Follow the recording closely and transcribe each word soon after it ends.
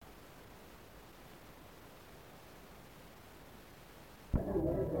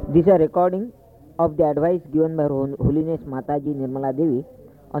This is a recording of the advice given by Her Holiness Mataji Nirmala Devi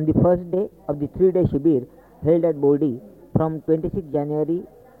on the first day of the 3-day Shibir held at Bordi from 26 January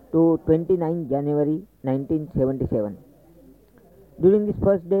to 29 January 1977. During this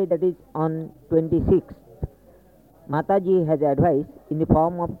first day, that is on 26th, Mataji has advised in the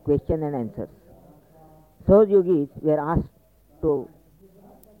form of question and answers. So yogis were asked to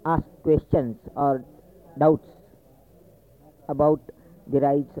ask questions or doubts about the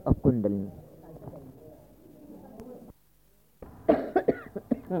rites of Kundalini.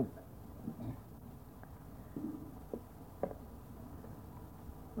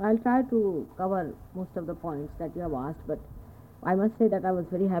 I'll try to cover most of the points that you have asked, but I must say that I was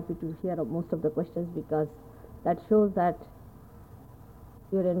very happy to hear most of the questions, because that shows that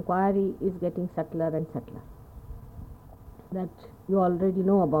your inquiry is getting subtler and subtler. That you already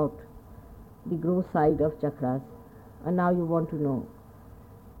know about the gross side of chakras, and now you want to know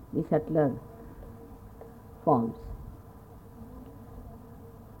the subtler forms.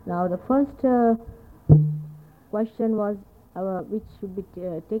 Now the first question was, which should be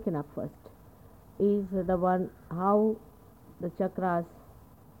taken up first, is the one how the chakras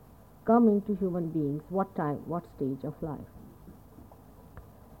come into human beings, what time, what stage of life,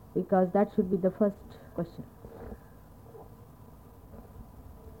 because that should be the first question.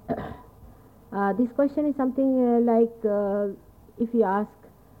 This question is something like if you ask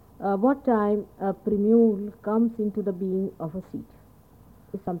what time a primule comes into the being of a seed,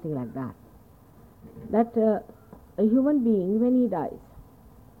 it's something like that. That a human being, when he dies,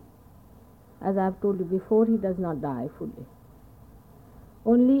 as I have told you before, he does not die fully.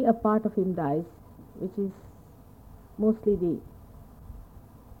 Only a part of him dies, which is mostly the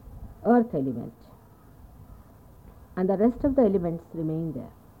earth element, and the rest of the elements remain there.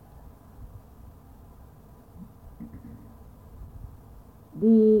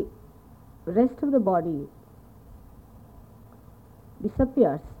 The rest of the body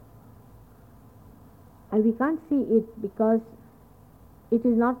disappears, and we can't see it because it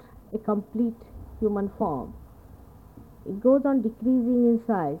is not a complete human form. It goes on decreasing in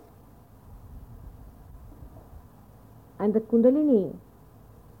size, and the Kundalini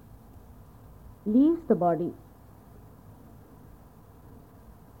leaves the body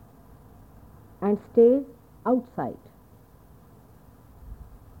and stays outside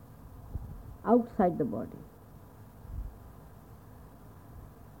the body.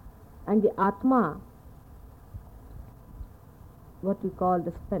 And the Atma, what we call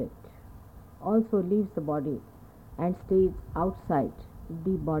the spirit, also leaves the body and stays outside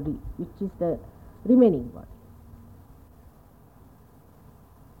the body, which is the remaining body.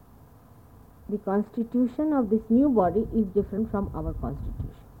 The constitution of this new body is different from our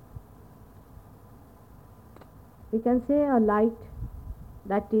constitution. We can say a light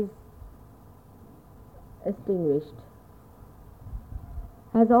that is extinguished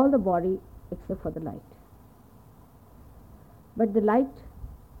has all the body except for the light, but the light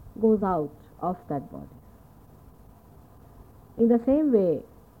goes out of that body. In the same way,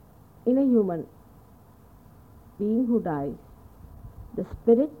 in a human being who dies, the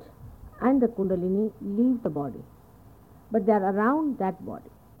spirit and the Kundalini leave the body, but they are around that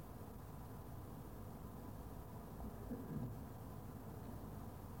body.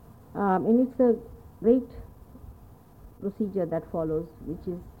 And it's a great procedure that follows, which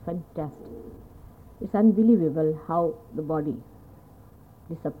is fantastic. It's unbelievable how the body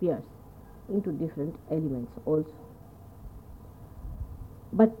disappears into different elements also.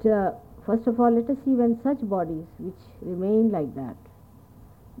 But first of all, let us see, when such bodies which remain like that,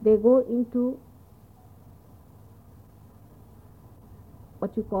 they go into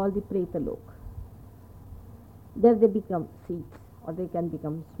what you call the Pretalok. There they become seeds, or they can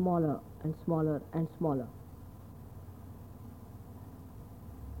become smaller and smaller and smaller,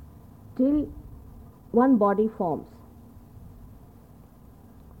 till one body forms,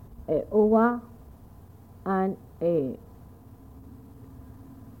 a ova and a,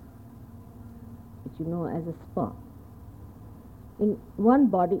 which you know as a sperm. In one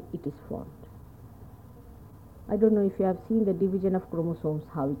body it is formed. I don't know if you have seen the division of chromosomes,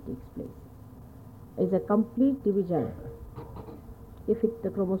 how it takes place. It's a complete division. If the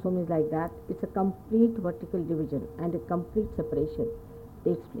chromosome is like that, it's a complete vertical division, and a complete separation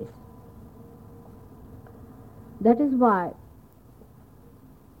takes place. That is why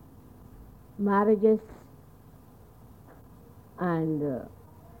marriages and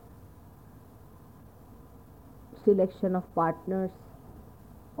selection of partners,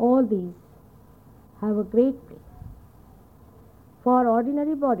 all these have a great place. For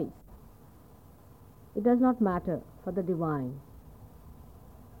ordinary bodies, it does not matter. For the divine,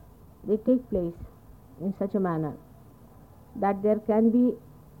 they take place in such a manner that there can be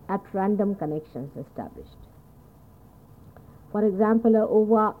at random connections established. For example, a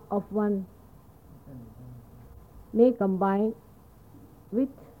ova of one may combine with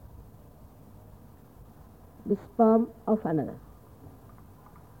the sperm of another.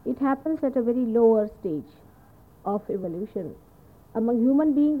 It happens at a very lower stage of evolution. Among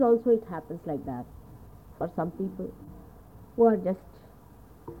human beings also it happens like that. For some people who are just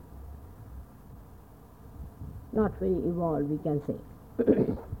not very evolved, we can say.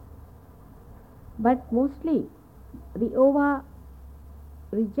 But mostly the ova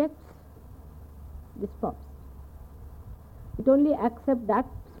rejects the sperms. It only accepts that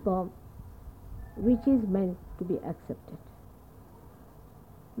sperm which is meant to be accepted.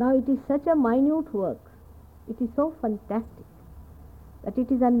 Now it is such a minute work, it is so fantastic that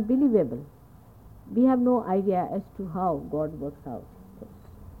it is unbelievable. We have no idea as to how God works out.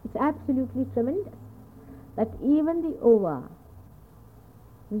 It's absolutely tremendous that even the ova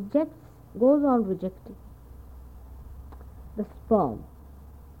goes on rejecting the sperm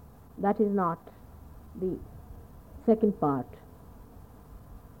that is not the second part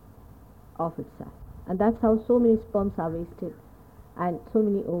of itself. And that's how so many sperms are wasted and so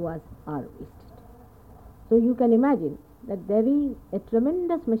many ovas are wasted. So you can imagine that there is a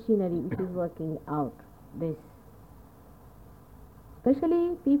tremendous machinery which is working out this.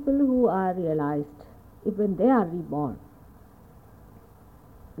 Especially people who are realized, even they are reborn,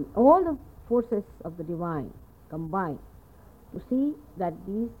 all the forces of the divine combine to see that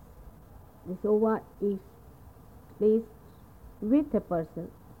this ova is placed with a person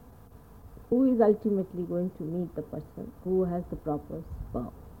who is ultimately going to meet the person who has the proper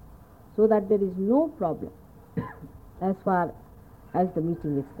sperm, so that there is no problem as far as the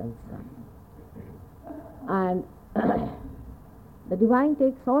meeting is concerned. And the divine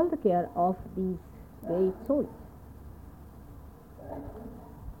takes all the care of these great souls.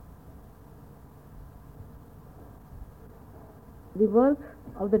 The work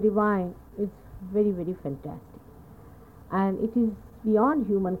of the divine is very, very fantastic, and it is beyond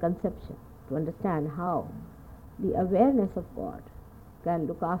human conception to understand how the awareness of God can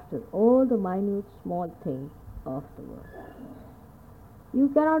look after all the minute small things of the world. You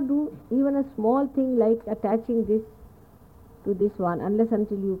cannot do even a small thing like attaching this to this one unless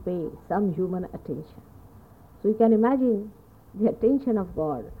until you pay some human attention. So you can imagine the attention of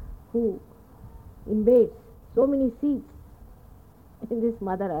God who invades so many seeds in this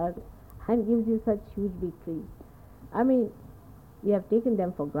Mother Earth and gives you such huge big trees. I mean, we have taken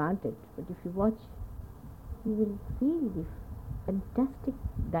them for granted, but if you watch, you will feel the fantastic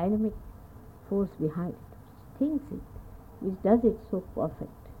dynamic force behind it, which thinks it, which does it so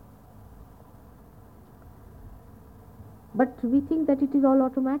perfect. But we think that it is all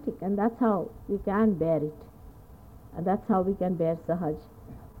automatic, and that's how we can bear it. And that's how we can bear Sahaj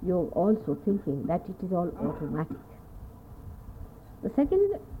Yoga, also thinking that it is all automatic. The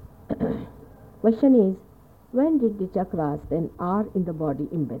second question is, when did the chakras then are in the body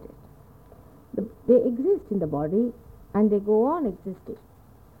embedded? They exist in the body and they go on existing.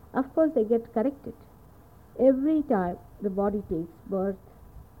 Of course, they get corrected every time the body takes birth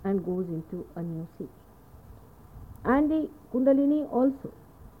and goes into a new seat. And the Kundalini also.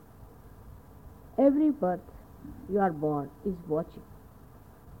 Every birth you are born is watching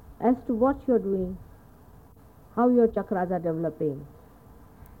as to what you are doing, how your chakras are developing,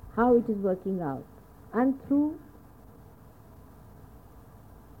 how it is working out. And through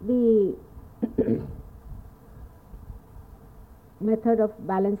the method of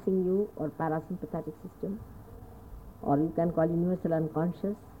balancing you or parasympathetic system, or you can call universal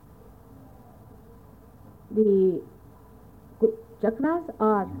unconscious, the chakras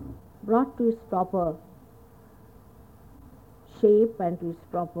are brought to its proper shape and to its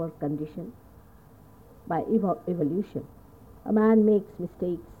proper condition by evolution. A man makes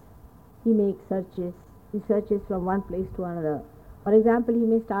mistakes, he makes searches, he searches from one place to another. For example, he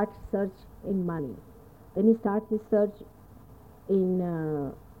may start search in money, then he starts his search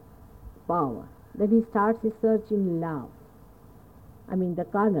in power, then he starts his search in love, the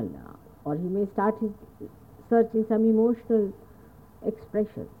carnal love, or he may start his search in some emotional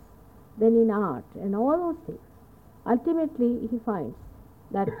expressions, then in art and all those things. Ultimately, he finds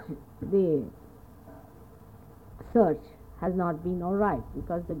that the search has not been all right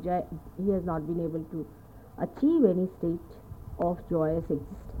because he has not been able to achieve any state of joyous existence.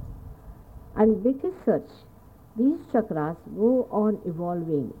 And with his search, these chakras go on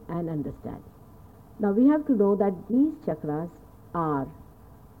evolving and understanding. Now we have to know that these chakras are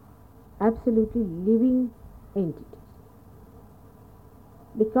absolutely living entities,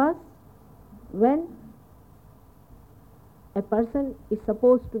 because when a person is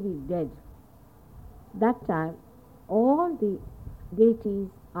supposed to be dead, that time all the deities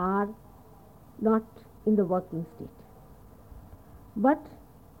are not in the working state. But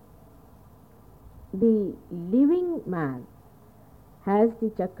the living man has the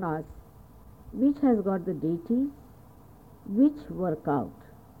chakras which has got the deities which work out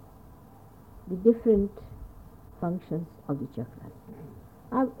the different functions of the chakras.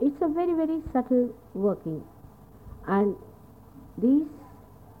 It's a very, very subtle working, and these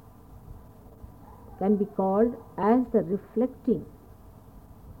can be called as the reflecting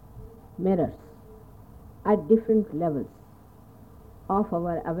mirrors at different levels of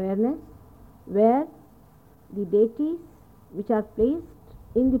our awareness, where the deities which are placed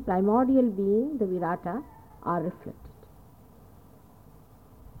in the primordial being, the Virata, are reflected.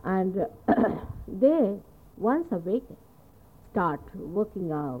 And they, once awakened, start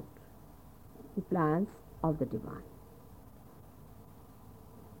working out the plans of the divine.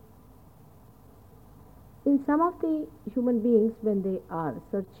 In some of the human beings, when they are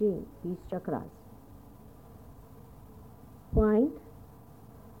searching these chakras, find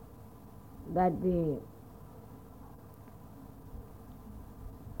that the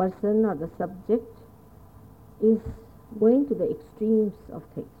person or the subject is going to the extremes of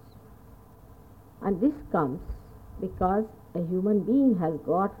things. And this comes because a human being has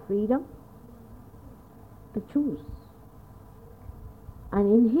got freedom to choose.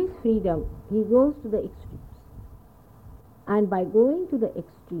 And in his freedom, he goes to the extremes. And by going to the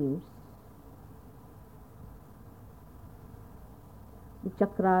extremes, the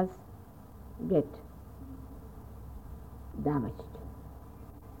chakras get damaged.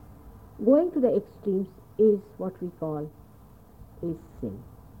 Going to the extremes is what we call is sin.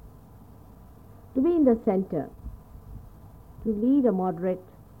 To be in the center, to lead a moderate,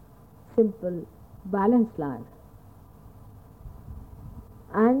 simple, balanced life,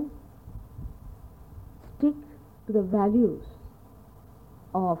 and stick to the values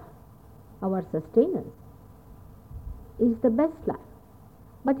of our sustenance is the best life.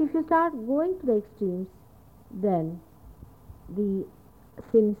 But if you start going to the extremes, then the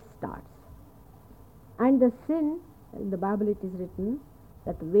sin starts. And the sin, in the Bible it is written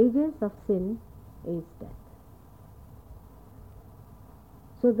that the wages of sin is death.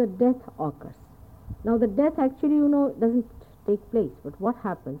 So the death occurs. Now the death actually, doesn't take place, but what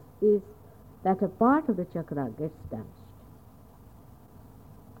happens is that a part of the chakra gets damaged.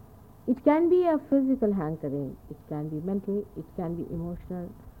 It can be a physical hankering, it can be mental, it can be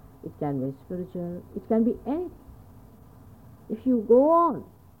emotional, it can be spiritual, it can be anything. If you go on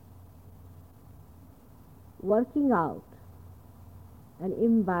working out an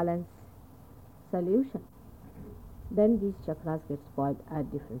imbalanced solution, then these chakras get spoiled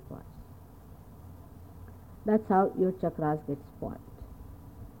at different points. That's how your chakras get spoiled.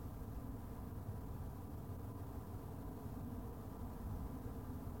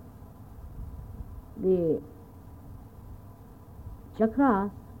 The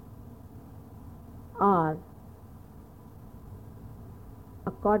chakras are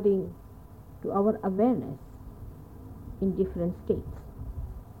according to our awareness in different states.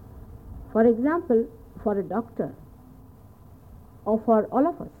 For example, for a doctor or for all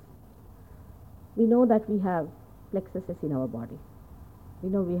of us, we know that we have plexuses in our body. We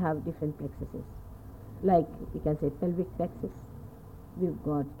know we have different plexuses. Like we can say pelvic plexus, we've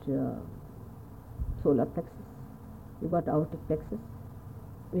got solar plexus, we've got aortic plexus,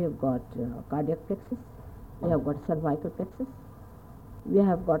 we have got cardiac plexus, we have got cervical plexus, we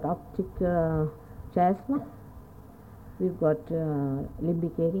have got optic chiasma, we've got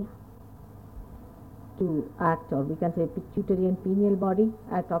limbic area to act, or we can say pituitary and pineal body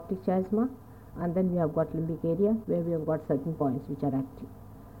at optic chiasma, and then we have got limbic area where we have got certain points which are active.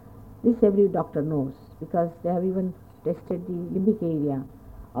 This every doctor knows because they have even tested the limbic area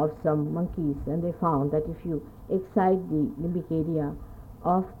of some monkeys, and they found that if you excite the limbic area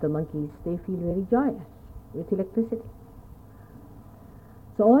of the monkeys, they feel very joyous with electricity.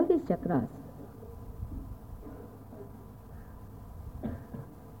 So all these chakras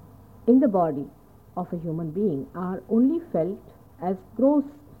in the body of a human being are only felt as gross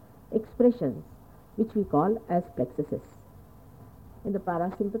expressions, which we call as plexuses in the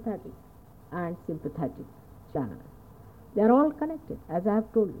parasympathetic and sympathetic channel. They are all connected, as I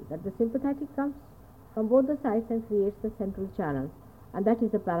have told you, that the sympathetic comes from both the sides and creates the central channel, and that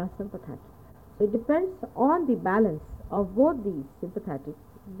is the parasympathetic. So it depends on the balance of both these sympathetic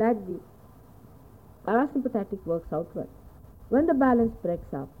that the parasympathetic works out well. When the balance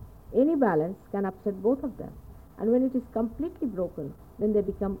breaks up, any balance can upset both of them, And when it is completely broken, then they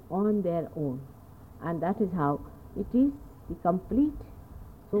become on their own. And that is how it is the complete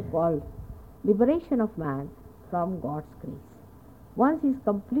so-called liberation of man from God's grace. Once he is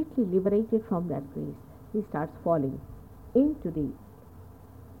completely liberated from that grace, he starts falling into the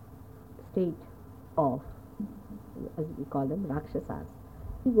state of, as we call them, Rakshasas.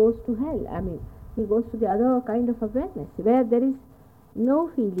 He goes to hell. He goes to the other kind of awareness where there is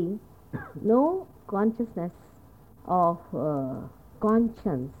no feeling, no consciousness of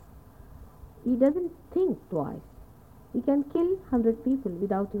conscience. He doesn't think twice. He can kill 100 people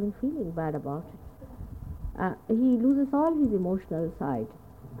without even feeling bad about it. He loses all his emotional side,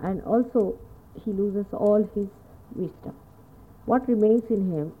 and also he loses all his wisdom. What remains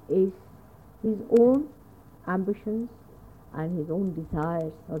in him is his own ambitions and his own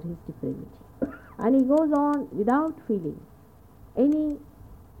desires or his depravity. And he goes on without feeling any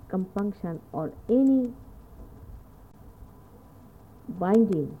compunction or any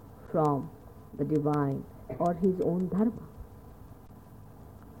binding from the divine or his own dharma.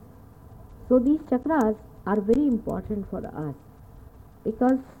 So these chakras are very important for us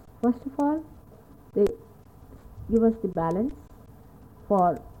because, first of all, they give us the balance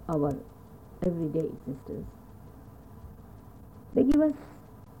for our everyday existence. They give us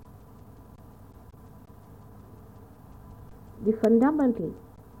the fundamental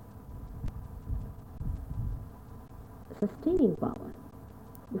sustaining power,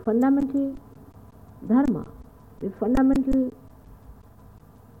 the fundamental dharma, the fundamental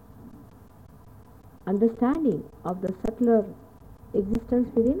understanding of the subtler existence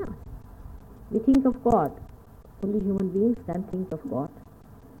within us. We think of God, only human beings can think of God,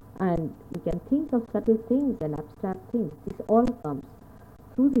 and we can think of subtle things and abstract things. This all comes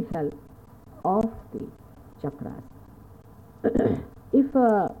through the help of the chakras. If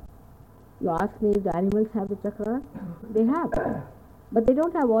you ask me if the animals have the chakras, they have, but they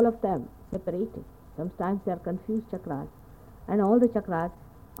don't have all of them separated. Sometimes they are confused chakras, and all the chakras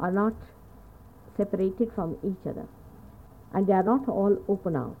are not separated from each other, and they are not all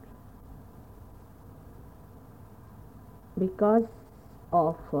open out because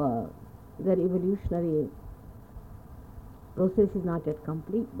of their evolutionary process is not yet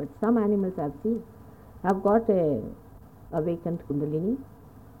complete. But some animals I've seen have got a awakened kundalini,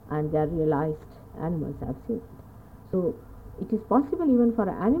 and they are realized animals I've seen. So it is possible even for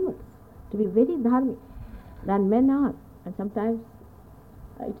animals to be very dharmic than men are, and sometimes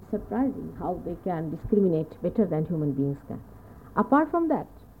it is surprising how they can discriminate better than human beings can. Apart from that,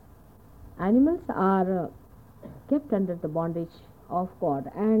 animals are kept under the bondage of God,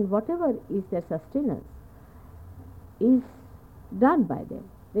 and whatever is their sustenance is done by them.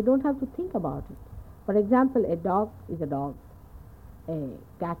 They don't have to think about it. For example, a dog is a dog, a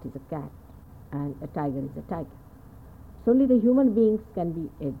cat is a cat, and a tiger is a tiger. So only the human beings can be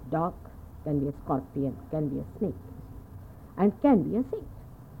a dog, can be a scorpion, can be a snake, and can be a saint.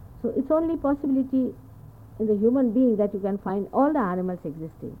 So it's only possibility in the human being that you can find all the animals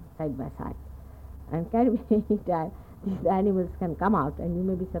existing side by side. And can be any time these animals can come out, and you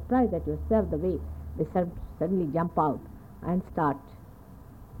may be surprised at yourself the way they suddenly jump out and start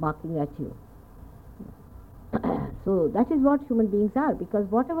barking at you. So that is what human beings are, because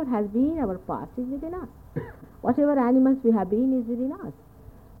whatever has been our past is within us. Whatever animals we have been is within us.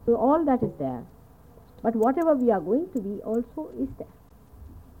 So all that is there. But whatever we are going to be also is there.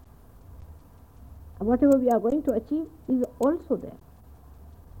 And whatever we are going to achieve is also there.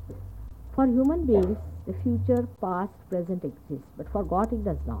 For human beings, the future, past, present exists, but for God it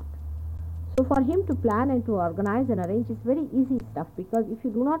does not. So for him to plan and to organize and arrange is very easy stuff, because if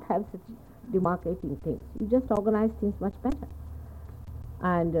you do not have such demarcating things, you just organize things much better.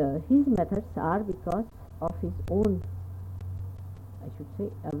 And his methods are because of his own, I should say,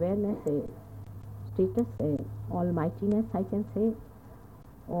 awareness, a status, a almightiness, I can say,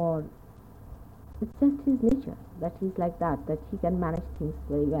 or it's just his nature that he's like that he can manage things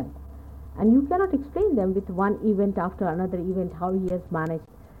very well. And you cannot explain them with one event after another event, how he has managed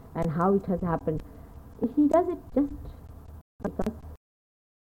and how it has happened. He does it just because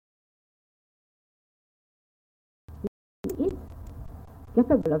he is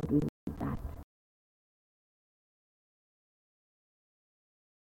capable of doing that.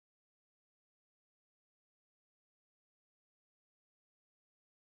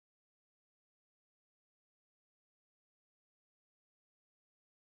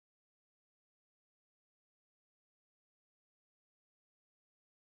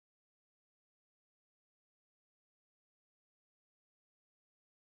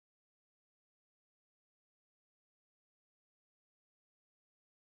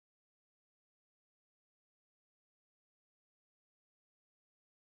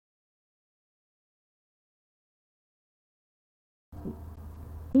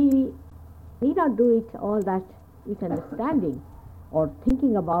 He need not do it all that with understanding or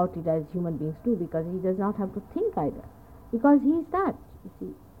thinking about it as human beings do, because he does not have to think either. Because he is that, you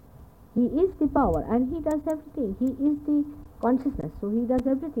see. He is the power and he does everything. He is the consciousness, so he does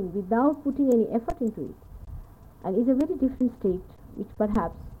everything without putting any effort into it. And it's a very different state, which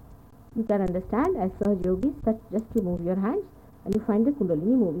perhaps you can understand as Sahaj Yogis, that just you move your hands and you find the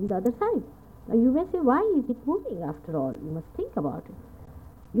Kundalini moving the other side. Now you may say, why is it moving after all? You must think about it.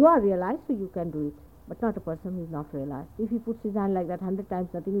 You are realized, so you can do it, but not a person who is not realized. If he puts his hand like that 100 times,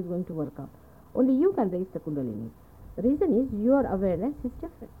 nothing is going to work out. Only you can raise the Kundalini. The reason is your awareness is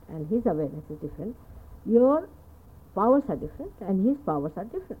different and his awareness is different. Your powers are different and his powers are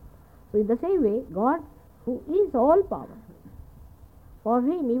different. So in the same way, God, who is all power, for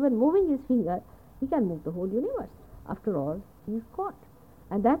him, even moving his finger, he can move the whole universe. After all, he is God.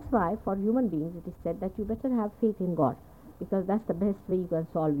 And that's why for human beings it is said that you better have faith in God, because that's the best way you can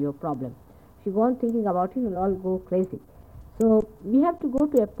solve your problem. If you go on thinking about it, you'll all go crazy. So we have to go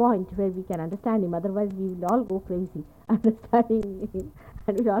to a point where we can understand him, otherwise we will all go crazy understanding him,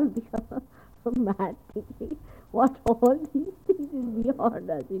 and we'll all become mad thinking what all these things is beyond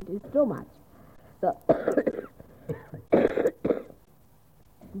us. It is so much. So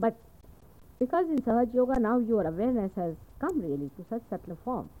but because in Sahaj Yoga now your awareness has come really to such subtle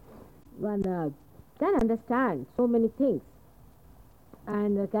form, one can understand so many things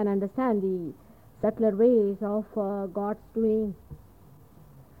and can understand the subtler ways of God's doing,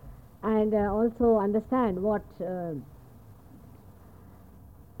 and also understand what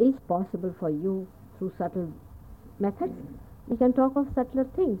is possible for you through subtle methods. We can talk of subtler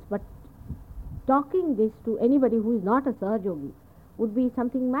things, but talking this to anybody who is not a Sahaj Yogi would be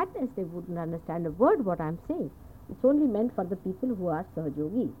something madness. They wouldn't understand a word what I'm saying. It's only meant for the people who are Sahaj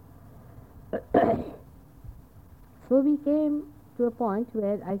Yogis. So we came to a point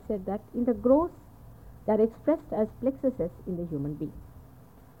where I said that in the gross they are expressed as plexuses in the human being.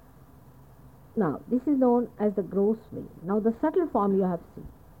 Now this is known as the gross way. Now the subtle form you have seen,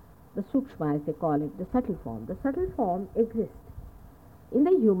 the sukshma as they call it, the subtle form. The subtle form exists in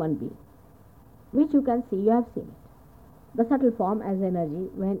the human being, which you can see, you have seen it. The subtle form as energy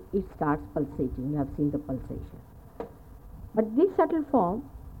when it starts pulsating, you have seen the pulsation. But this subtle form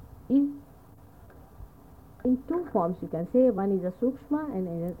is in two forms, you can say. One is a sukshma and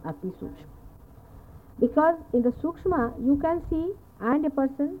another is ati sukshma. Because in the sukshma you can see, and a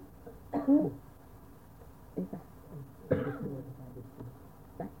person who is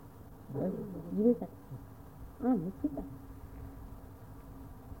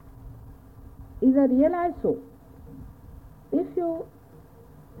a realized soul. If you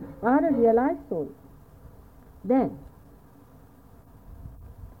are a realized soul, then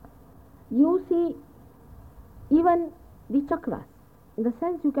you see even the chakras. In the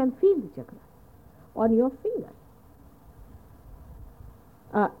sense you can feel the chakras on your fingers.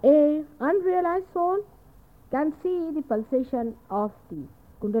 A unrealized soul can see the pulsation of the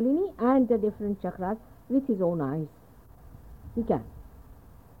Kundalini and the different chakras with his own eyes. He can.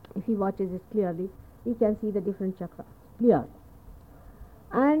 If he watches it clearly, he can see the different chakras clearly.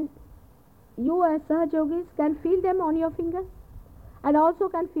 And you as Sahaj Yogis can feel them on your fingers and also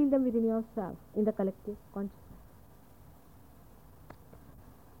can feel them within yourself in the collective consciousness.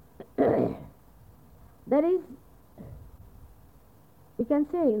 There is, we can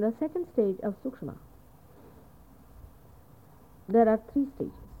say, in the second stage of Sukshma, there are three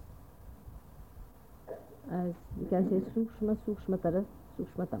stages. As you can say, Sukshma, Sukshmatara,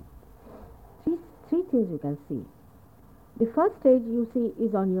 Sukshmatam. Three things you can see. The first stage you see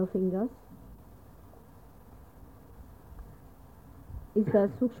is on your fingers, is the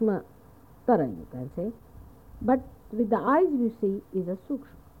Sukshma Tara, you can say. But with the eyes you see is a Sukshma.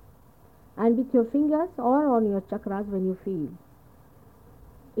 And with your fingers or on your chakras when you feel,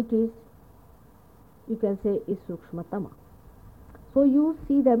 it is, you can say, is Sukshmatama. So you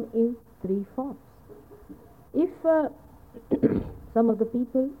see them in three forms. If some of the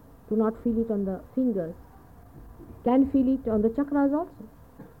people do not feel it on the fingers, can feel it on the chakras also.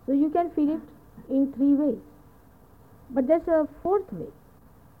 So you can feel it in three ways. But there's a fourth way,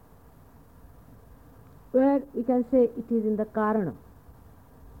 where we can say it is in the Karana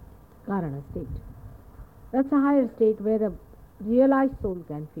state. That's a higher state where a realized soul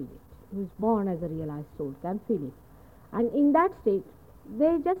can feel it, who is born as a realized soul can feel it. And in that state,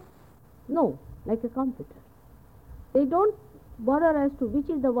 they just know, like a computer. They don't bother as to which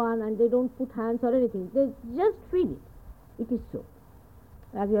is the one, and they don't put hands or anything. They just feel it. It is so.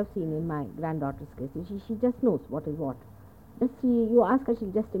 As you have seen in my granddaughter's case, she just knows what is what. Just you ask her,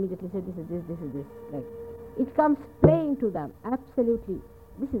 she'll just immediately say, this is this, this is this. Like, it comes plain to them, absolutely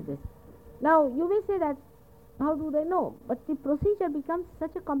This is this. Now you may say that how do they know? But the procedure becomes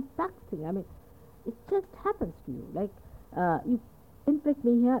such a compact thing. I mean, it just happens to you. Like you pinprick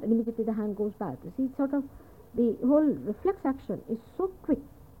me here, and immediately the hand goes back. You see, it's sort of the whole reflex action is so quick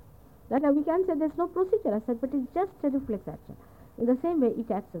that we can say there's no procedure as such, but it's just a reflex action. In the same way, it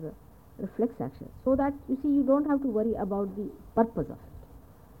acts as a reflex action, so that you see you don't have to worry about the purpose of it.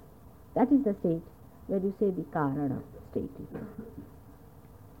 That is the state where you say the Karana state is.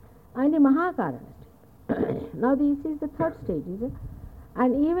 And the Mahakarana state. Now this is the third stage, is it?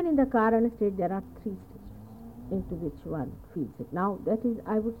 And even in the Karana state there are three stages into which one feels it. Now that is,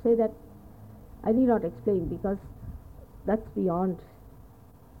 I would say that I need not explain because that's beyond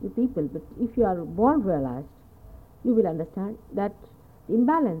you people, but if you are born realized, you will understand that the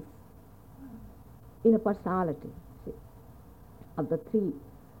imbalance in a personality, see, of the three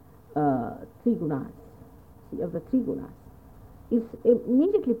gunas, of the three gunas, is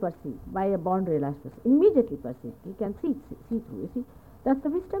immediately perceived by a born realized person. Immediately perceived, he can see through. You see, that's the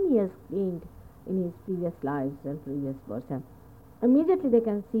wisdom he has gained in his previous lives and previous births. And immediately they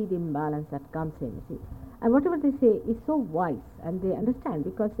can see the imbalance that comes in. You see, and whatever they say is so wise, and they understand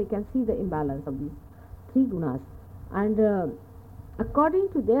because they can see the imbalance of these three gunas, and according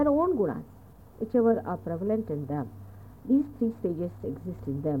to their own gunas, whichever are prevalent in them, these three stages exist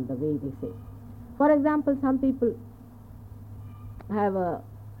in them the way they say. For example, some people have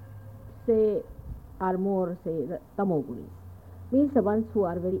say are more say tamogunis, means the ones who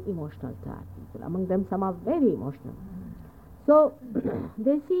are very emotional type people. Among them some are very emotional. So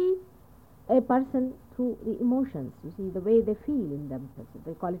they see a person through the emotions, you see, the way they feel in themselves.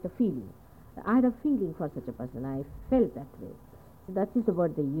 They call it a feeling. I had a feeling for such a person, I felt that way. So that is the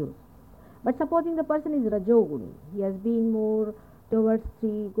word they use. But supposing the person is Rajoguni, he has been more towards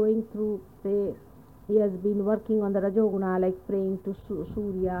going through, say, he has been working on the Rajoguna, like praying to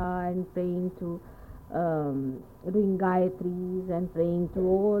Surya and praying to doing Gayatris and praying to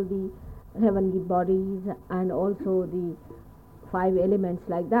all the heavenly bodies and also the five elements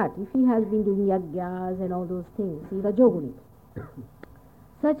like that. If he has been doing yagyas and all those things, he is Rajoguni.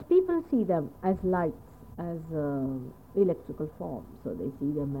 Such people see them as lights, as electrical forms, so they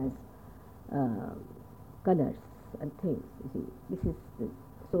see them as colors and things. You see, this is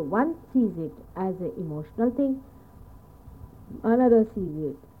so one sees it as an emotional thing, another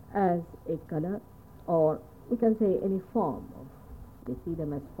sees it as a color, or we can say any form of. They see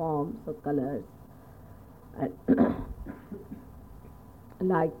them as forms or colors and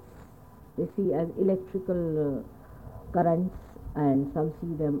lights. They see as electrical currents, and some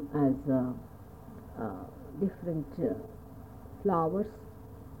see them as different flowers.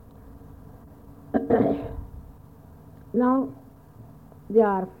 Now they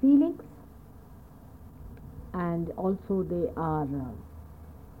are feelings, and also they are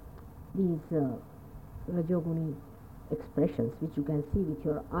these Rajoguni expressions which you can see with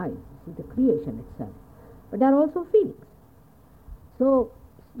your eyes, see the creation itself, but they are also feelings. So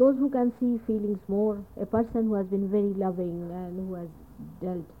those who can see feelings more, a person who has been very loving and who has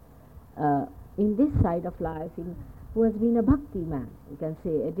dealt in this side of life, who has been a bhakti man, you can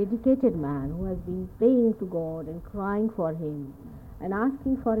say a dedicated man who has been praying to God and crying for him and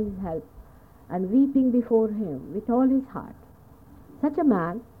asking for his help and weeping before him with all his heart. Such a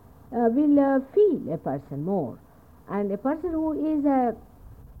man will feel a person more, and a person who is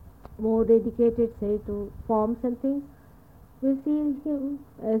more dedicated, say, to forms and things, will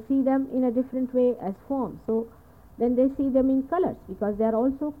see them in a different way as forms. So then they see them in colors, because they are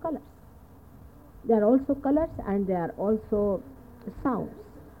also colors. They are also colors, and they are also sounds.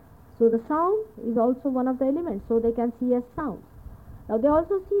 So the sound is also one of the elements, so they can see as sounds. Now they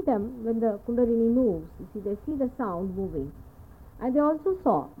also see them when the Kundalini moves. You see, they see the sound moving. And they also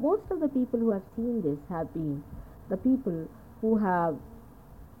saw, most of the people who have seen this have been the people who have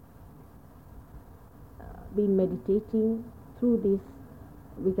been meditating through this,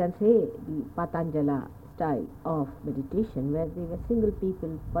 we can say, the Patanjala style of meditation, where they were single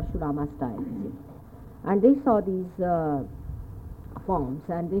people, Parshurama style. And they saw these forms,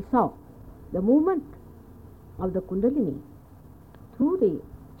 and they saw the movement of the Kundalini through the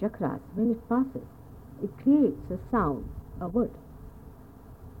chakras. When it passes, it creates a sound, a word.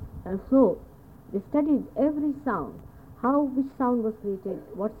 And so they studied every sound, which sound was created,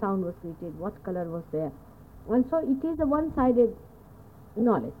 what sound was created, what color was there. And so it is a one-sided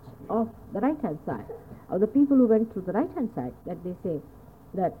knowledge of the right-hand side, of the people who went through the right-hand side, that they say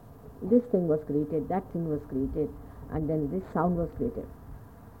that this thing was created, that thing was created, and then this sound was created.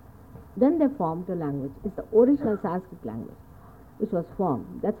 Then they formed a language. It's the original Sanskrit language which was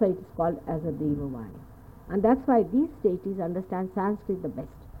formed. That's why it is called as a Devavani. And that's why these deities understand Sanskrit the best.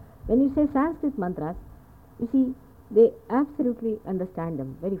 When you say Sanskrit mantras, you see, they absolutely understand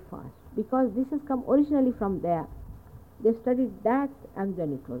them very fast because this has come originally from there. They studied that and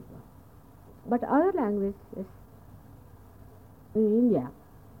then it was one. But other languages in India,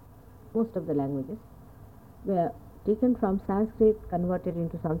 most of the languages were taken from Sanskrit, converted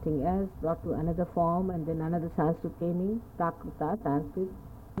into something else, brought to another form, and then another Sanskrit came in, Prakrita, Sanskrit,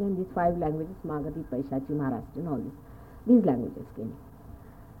 and then these five languages, Magadhi, Paishachi, Maharashtra, all these languages came in.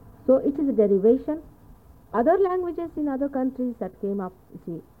 So it is a derivation. Other languages in other countries that came up, you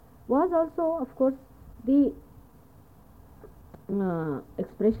see, was also, of course, the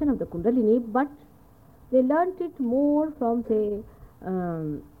expression of the Kundalini, but they learnt it more from, say,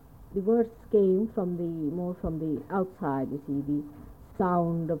 the words came from the more from the outside. You see, the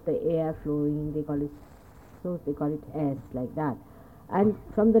sound of the air flowing. They call it so. They call it S like that, and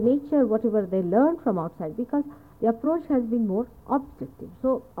from the nature, whatever they learn from outside, because the approach has been more objective.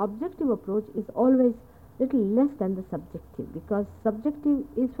 So, objective approach is always little less than the subjective because subjective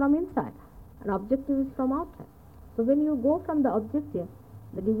is from inside and objective is from outside. So, when you go from the objective,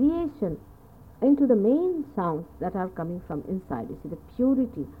 the deviation into the main sounds that are coming from inside, you see, the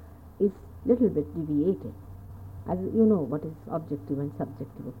purity is little bit deviated. As you know, what is objective and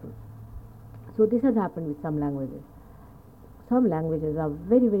subjective approach. So, this has happened with some languages. Some languages are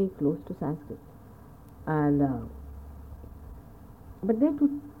very, very close to Sanskrit, and but they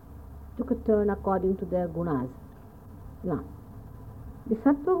took a turn according to their gunas. Now, the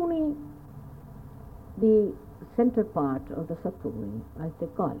Sattva-guni, the center part of the Sattva-guni, as they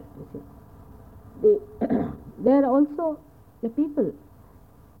call it, you see, they are also the people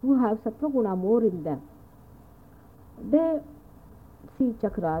who have Sattva-guna more in them. They see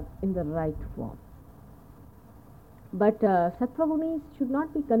chakras in the right form. But Sattva-gunis should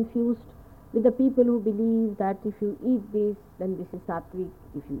not be confused with the people who believe that if you eat this, then this is sattvic,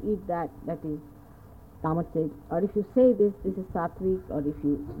 if you eat that, that is tamasic, or if you say this, this is sattvic, or if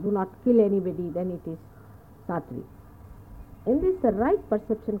you do not kill anybody, then it is sattvic. In this, the right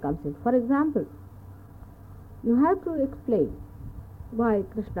perception comes in. For example, you have to explain why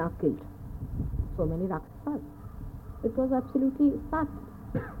Krishna killed so many Rakshasas. It was absolutely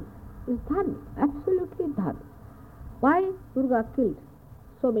sattvic. It's dharmic, absolutely dharmic. Why Durga killed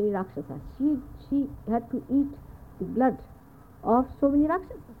so many Rakshasas? She had to eat the blood of so many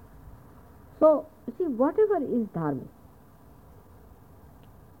Rakshasas. So, you see, whatever is dharmic,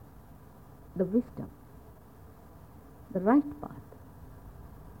 the wisdom, the right path,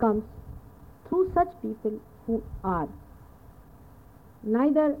 comes through such people who are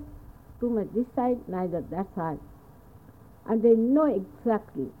neither too much this side, neither that side, and they know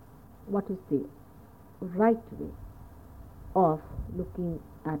exactly what is the right way of looking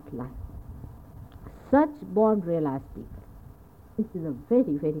at life. Such born realized people. This is a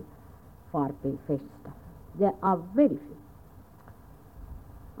very, very far-fetched stuff. There are very few.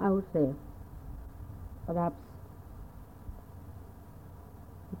 I would say, perhaps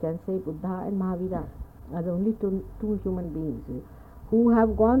you can say Buddha and Mahavira are the only two human beings who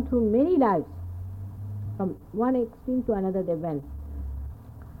have gone through many lives. From one extreme to another they went,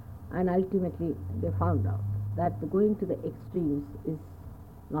 and ultimately they found out that going to the extremes is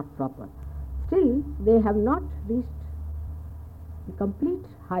not proper. Still, they have not reached the complete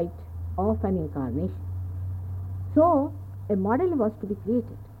height of an incarnation. So, a model was to be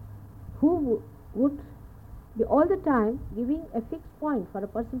created who would be all the time giving a fixed point for a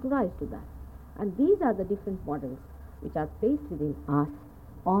person to rise to that. And these are the different models which are placed within us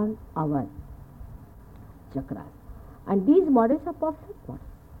on our chakras. And these models are perfect models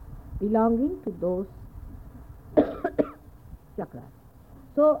belonging to those chakras.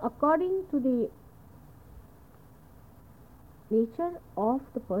 So, according to the nature of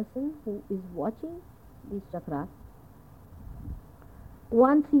the person who is watching these chakras,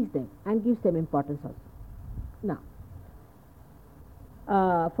 one sees them and gives them importance also. Now,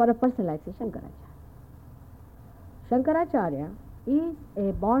 for a person like say Shankaracharya is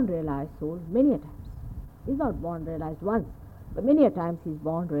a born realized soul many a times. He's not born realized once, but many a times he's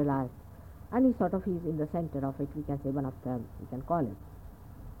born realized, and he's in the center of it. We can say one of them, we can call it.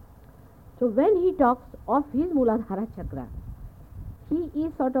 So when he talks of his Muladhara chakra,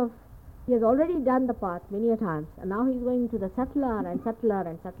 he has already done the path many a times, and now he's going to the subtler and subtler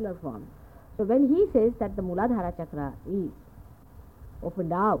and subtler form. So when he says that the Muladhara chakra is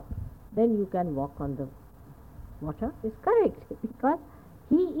opened out, then you can walk on the water. It's correct, because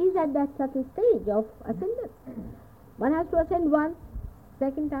he is at that subtle stage of ascendance. One has to ascend once,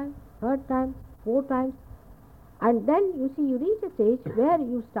 second time, third time, 4 times, and then you reach a stage where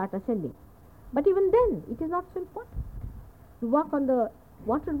you start ascending. But even then, it is not so important to walk on the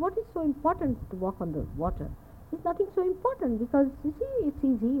water. What is so important to walk on the water? It's nothing so important because you see, it's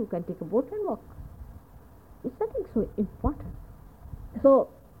easy. You can take a boat and walk. It's nothing so important. So,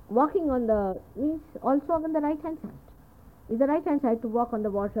 walking on the means also on the right hand side. Is the right hand side to walk on the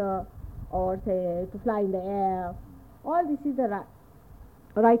water or say to fly in the air. All this is the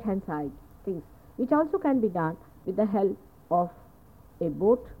right hand side things, which also can be done with the help of a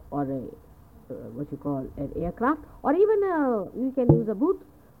boat or a what you call an aircraft, or even we can use a boot.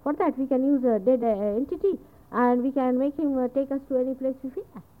 For that, we can use a dead entity, and we can make him take us to any place we feel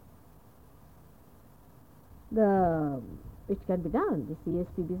like. The It can be done. The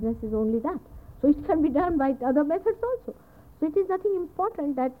CSP business is only that, so it can be done by other methods also. So it is nothing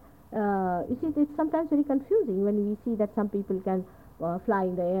important that it's sometimes very confusing when we see that some people can fly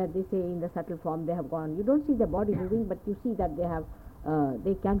in the air. They say in the subtle form they have gone. You don't see their body moving, but you see that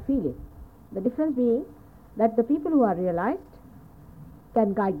they can feel it. The difference being that the people who are realized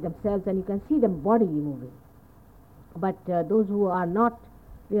can guide themselves and you can see them bodily moving. But those who are not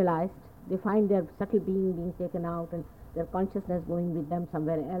realized, they find their subtle being taken out and their consciousness going with them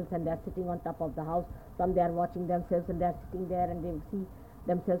somewhere else, and they are sitting on top of the house. Some they are watching themselves and they are sitting there and they see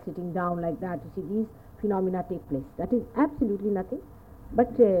themselves sitting down like that. You see, these phenomena take place. That is absolutely nothing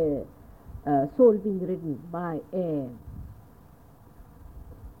but a soul being ridden by a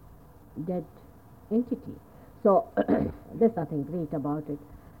dead entity. So there's nothing great about it.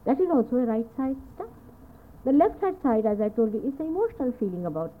 That is also a right side stuff. The left hand side, as I told you, is the emotional feeling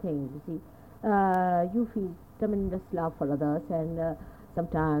about things. You see, you feel tremendous love for others, and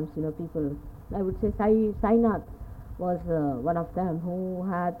sometimes, people, I would say Sainath was one of them who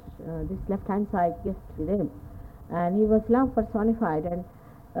had this left hand side gift with him, and he was love personified, and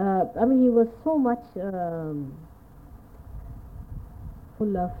he was so much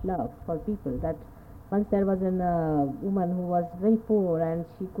full of love for people that once there was a woman who was very poor and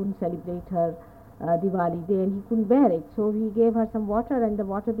she couldn't celebrate her Diwali day, and he couldn't bear it, so he gave her some water, and the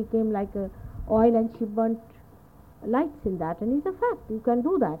water became like oil, and she burnt lights in that. And it's a fact, you can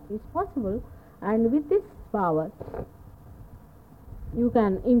do that, it's possible. And with this power you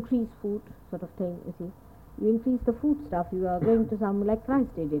can increase food, sort of thing. You see, you increase the food stuff, you are going to some, like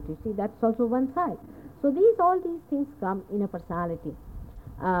Christ did it. You see, that's also one side. So all these things come in a personality.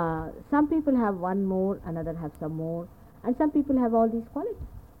 Some people have one more, another have some more, and some people have all these qualities.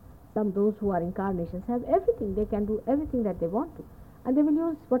 Those who are incarnations have everything. They can do everything that they want to, and they will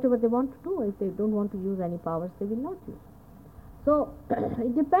use whatever they want to do. If they don't want to use any powers, they will not use. So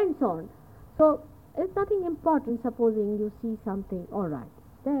it depends on. So it's nothing important. Supposing you see something, all right,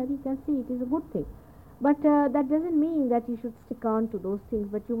 there you can see it is a good thing, but that doesn't mean that you should stick on to those things.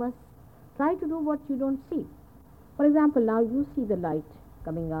 But you must try to do what you don't see. For example, now you see the light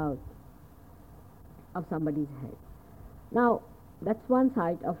coming out of somebody's head. Now, that's one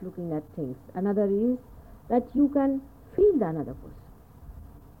side of looking at things. Another is that you can feel the another person.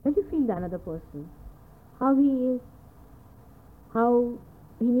 When you feel the another person, how he is, how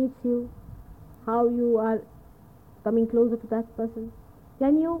he needs you, how you are coming closer to that person,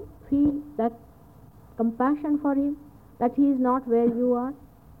 can you feel that compassion for him, that he is not where you are?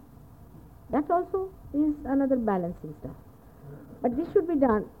 That also is another balancing stuff. But this should be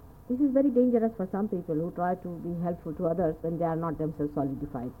done. This is very dangerous for some people who try to be helpful to others when they are not themselves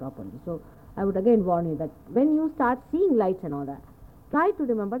solidified properly. So I would again warn you that when you start seeing lights and all that, try to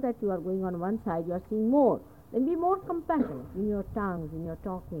remember that you are going on one side, you are seeing more. Then be more compassionate in your tongues, in your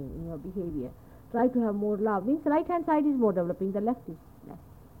talking, in your behavior. Try to have more love. Means the right hand side is more developing, the left is less.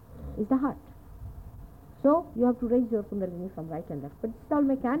 It's the heart. So you have to raise your kundalini from right and left. But it's all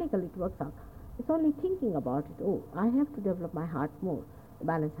mechanical, it works out. It's only thinking about it. Oh, I have to develop my heart more. The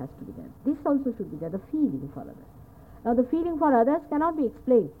balance has to be there. This also should be there, the feeling for others. Now the feeling for others cannot be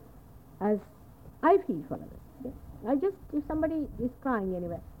explained as I feel for others. Okay? If somebody is crying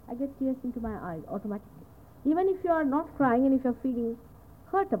anywhere, I get tears into my eyes automatically. Even if you are not crying and if you are feeling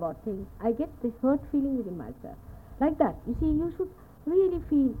hurt about things, I get the hurt feeling within myself. Like that. You see, you should really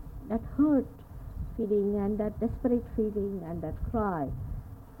feel that hurt feeling and that desperate feeling and that cry.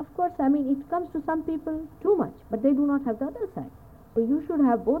 Of course, it comes to some people too much, but they do not have the other side. So you should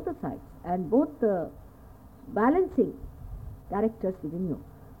have both the sides and both the balancing characters within you.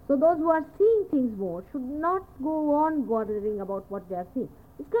 So those who are seeing things more should not go on bothering about what they are seeing.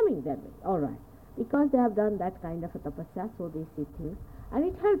 It's coming that way, all right. Because they have done that kind of a tapasya, so they see things. And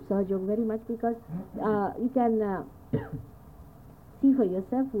it helps Sahajog very much because you can see for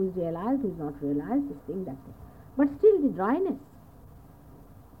yourself who is realized, who is not realized, this thing, that thing. But still the dryness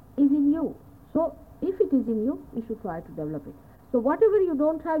is in you. So if it is in you, you should try to develop it. So whatever you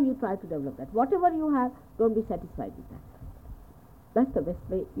don't have, you try to develop that. Whatever you have, don't be satisfied with that. That's the best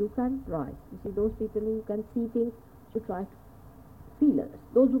way you can rise. You see, those people who can see things should try to feel others.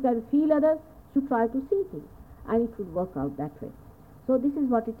 Those who can feel others should try to see things, and it should work out that way. So this is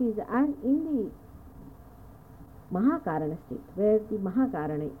what it is. And in the Mahakarana state, where the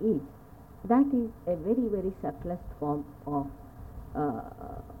Mahakarana is, that is a very, very subtlest form of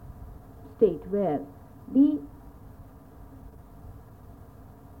state where the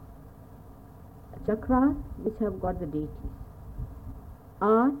chakras which have got the deities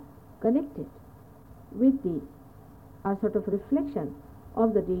are connected with the sort of reflection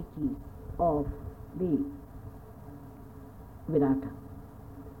of the deities of the Virata.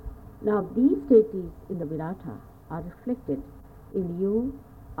 Now these deities in the Virata are reflected in you,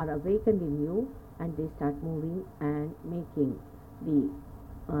 are awakened in you, and they start moving and making the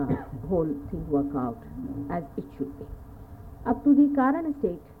whole thing work out as it should be. Up to the Karana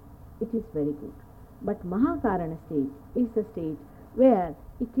state, it is very good. But Mahakarana state is the state where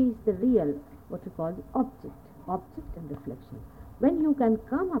it is the real, what you call the object and reflection. When you can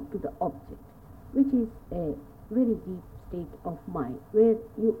come up to the object, which is a very deep state of mind, where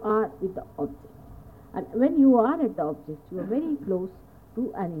you are with the object. And when you are at the object, you are very close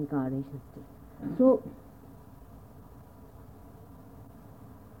to an incarnation state. So,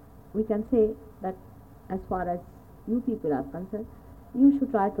 we can say that as far as you people are concerned, you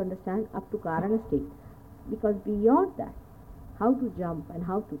should try to understand up to Karana state, because beyond that, how to jump and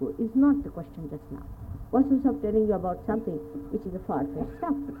how to go is not the question just now. Versus of telling you about something which is a far-fetched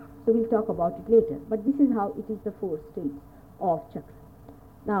stuff. So we'll talk about it later. But this is how it is the 4 states of chakra.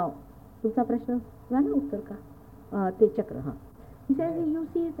 Now, दूसरा प्रश्न हुआ ना उत्तर का ते चक्र हाँ. He says you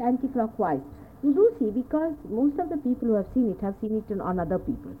see it anti-clockwise. You do see, because most of the people who have seen it on other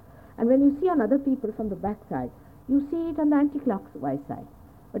people. And when you see on other people from the back side, you see it on the anti-clockwise side.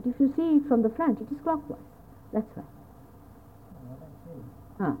 But if you see it from the front, it is clockwise. That's why. What I'm saying,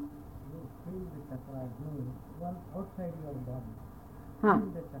 Huh. you feel the chakras moving one outside your body. Huh.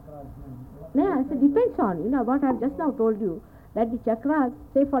 Feel the chakras moving. Yeah, it depends on, what I've just now told you, that the chakras,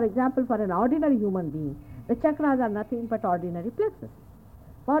 say for example, for an ordinary human being, the chakras are nothing but ordinary plexuses.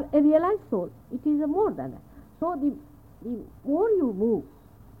 For a realized soul, it is more than that. So the more you move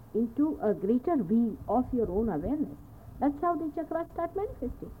into a greater view of your own awareness, that's how the chakras start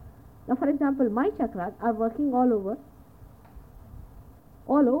manifesting. Now, for example, my chakras are working all over.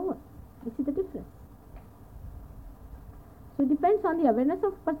 This is the difference. So it depends on the awareness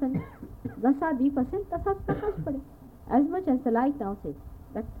of person. Dasa 2%, dasa prakash pade. As much as the light now says,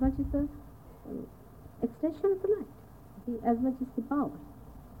 that much is the extension of the light. As much is the power.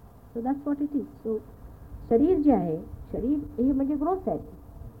 So that's what it is. So शरीर जे आहे, शरीर हे म्हणजे growth आहे,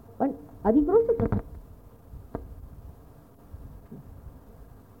 पण आधी growth कसं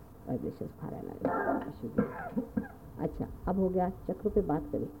vibrations फारायला लागले. अच्छा, अब हो गया चक्र पे बात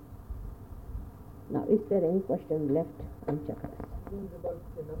करें. Now, is there any question left on chakras? About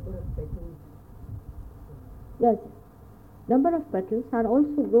the number of petals. Yes, number of petals are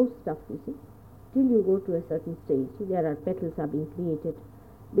also gross stuff, you see. Till you go to a certain stage, there are petals are being created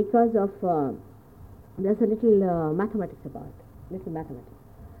because of, there's a little mathematics about it, little mathematics.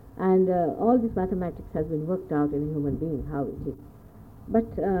 And all this mathematics has been worked out in a human being, how it is. But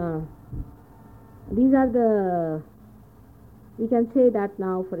these are the, we can say that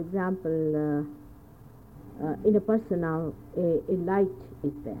now, for example, in a person now, a light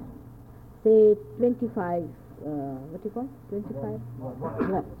is there. Say 25, what do you call 25?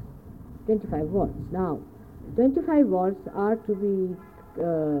 Watts. 25 volts. Now, 25 volts are to be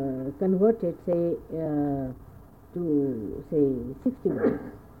converted, say, to, say, 60 volts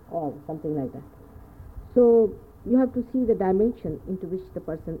or something like that. So, you have to see the dimension into which the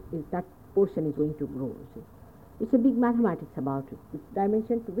person is, that portion is going to grow, you see. It's a big mathematics about it. It's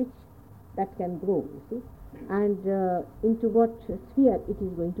dimension to which that can grow, you see, and into what sphere it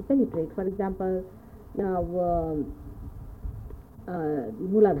is going to penetrate. For example, now the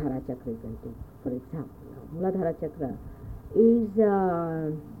Muladhara chakra, you can take, for example. Now, Muladhara chakra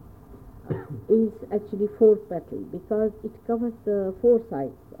is actually 4 petal because it covers the 4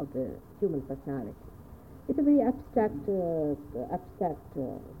 sides of the human personality. It's a very abstract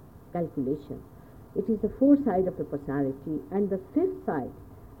calculation. It is the 4 side of the personality, and the 5th side,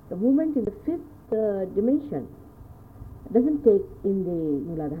 the movement in the 5th dimension doesn't take in the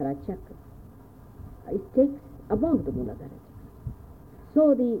Muladhara chakra. It takes above the Muladhara chakra.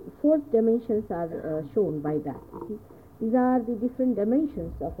 So the 4th dimensions are shown by that. See? These are the different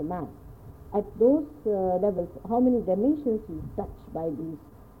dimensions of a man. At those levels, how many dimensions you touch by these,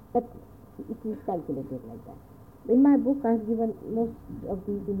 that it is calculated like that. In my book, I've given most of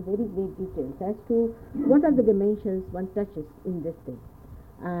these in very great details as to what are the dimensions one touches in this thing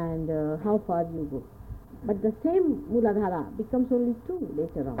and how far you go. But the same Muladhara becomes only two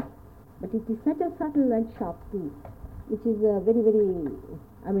later on. But it is such a subtle and sharp tool, which is very, very,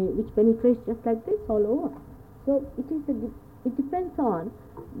 I mean, which penetrates just like this all over. So it depends on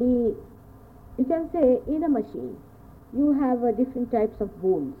the, you can say in a machine, you have different types of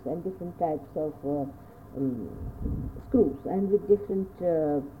bolts and different types of um, screws and with different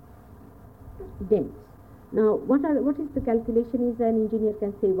dents. Now, what is the calculation is an engineer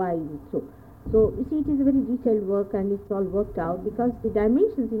can say why is it so. So, you see, it is a very detailed work and it's all worked out because the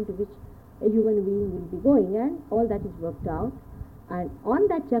dimensions into which a human being will be going and all that is worked out. And on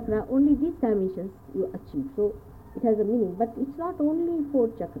that chakra, only these dimensions you achieve. So, it has a meaning, but it's not only four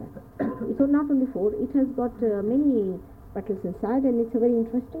chakras. It's not only four, it has got many petals inside and it's a very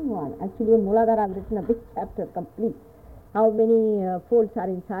interesting one. Actually, in Muladhara, I've written a big chapter complete. How many folds are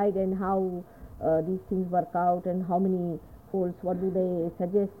inside and how these things work out and how many folds, what do they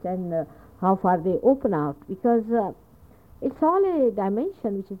suggest and how far they open out because it's all a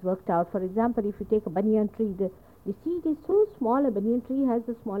dimension which is worked out. For example, if you take a banyan tree, the seed is so small, a banyan tree has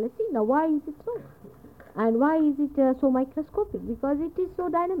the smallest seed. Now, why is it so? And why is it so microscopic? Because it is so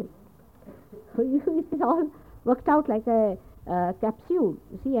dynamic. So it is all worked out like a capsule,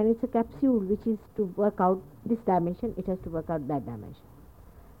 you see, and it's a capsule which is to work out this dimension, it has to work out that dimension.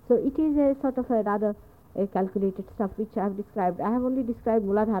 So it is a sort of a rather a calculated stuff which I have described. I have only described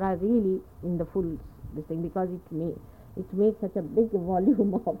Muladhara really in the full this thing because it makes such a big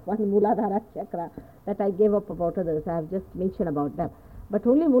volume of one Muladhara chakra that I gave up about others. I have just mentioned about them. But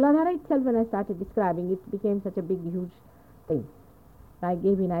only Muladhara itself, when I started describing, it became such a big, huge thing. I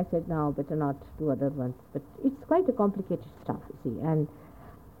gave in, I said, now better not do other ones. But it's quite a complicated stuff, you see. And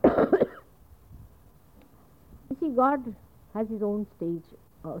you see, God has his own stage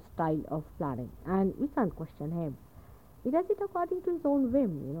style of planning, and we can't question him. He does it according to his own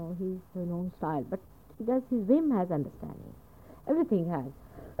whim, you know, his own style. But he does, his whim has understanding. Everything has.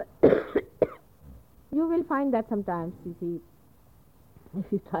 You will find that sometimes, you see, if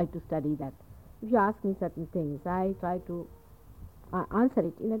you try to study that, if you ask me certain things, I try to answer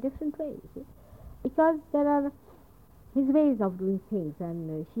it in a different way, you see, because there are his ways of doing things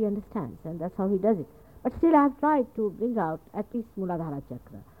and he understands and that's how he does it. But still I have tried to bring out at least Muladhara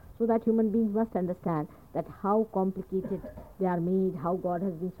chakra so that human beings must understand that how complicated they are made, how God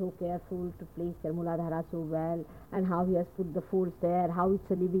has been so careful to place their Muladhara so well and how he has put the folds there, how it's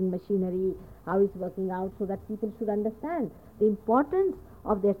a living machinery, how it's working out so that people should understand the importance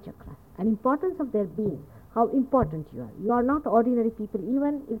of their chakras and importance of their being, how important you are. You are not ordinary people,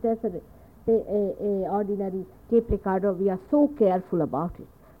 even if there's a ordinary tape recorder, we are so careful about it.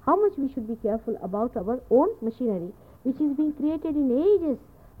 How much we should be careful about our own machinery, which is being created in ages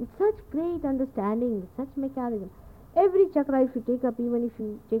with such great understanding, with such mechanism. Every chakra, if you take up, even if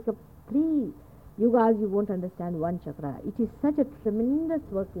you take up 3 yugas, you won't understand one chakra. It is such a tremendous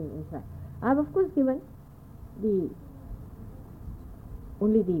working inside. I have, of course, given the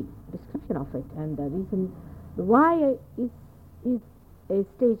only the description of it and the reason why is a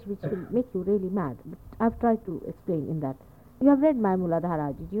stage which will make you really mad. But I've tried to explain in that. You have read my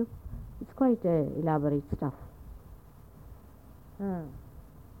Muladhara, did you? It's quite elaborate stuff. I,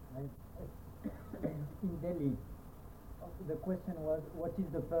 in Delhi, the question was, what is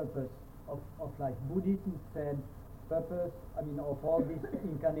the purpose of life? Buddhism said, purpose, of all this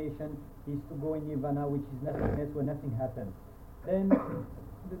incarnation is to go in nirvana, which is nothingness, where nothing happens. Then,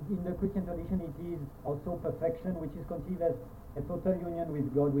 in the Christian tradition, it is also perfection, which is conceived as a total union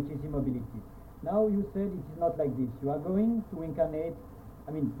with God, which is immobility. Now you said it is not like this. You are going to incarnate.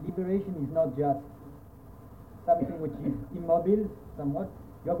 Liberation is not just something which is immobile, somewhat.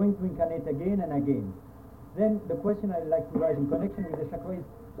 You are going to incarnate again and again. Then the question I'd like to raise in connection with the chakra is,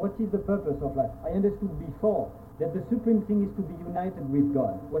 what is the purpose of life? I understood before that the supreme thing is to be united with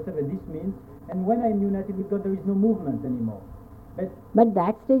God, whatever this means. And when I'm united with God, there is no movement anymore. But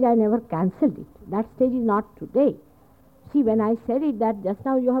that stage I never cancelled it. That stage is not today. See, when I said it that just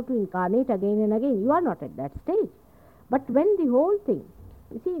now you have to incarnate again and again, you are not at that stage. But when the whole thing,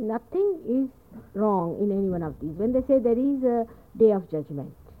 you see, nothing is wrong in any one of these. When they say there is a day of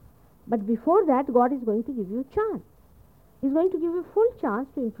judgment, but before that, God is going to give you a chance. He's going to give you full chance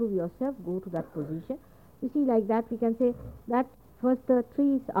to improve yourself, go to that position. You see, like that we can say that first the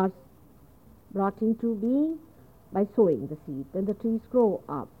trees are brought into being by sowing the seed. Then the trees grow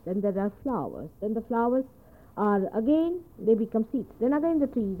up. Then there are flowers. Then the flowers are again, they become seeds. Then again the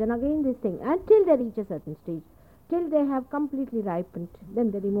trees. Then again this thing. Until they reach a certain stage. Till they have completely ripened.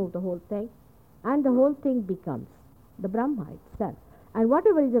 Then they remove the whole thing. and the whole thing becomes the Brahma itself. And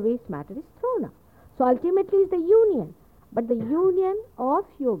whatever is the waste matter is thrown out. So ultimately is the union, but the union of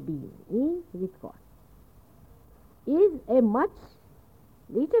your being with God is a much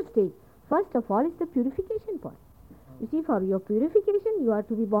later stage. First of all is the purification point. You see, for your purification you are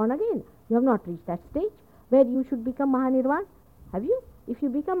to be born again. You have not reached that stage where you should become Mahanirvan. Have you? If you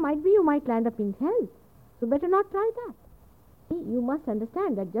become, might be you might land up in hell. So better not try that. See, you must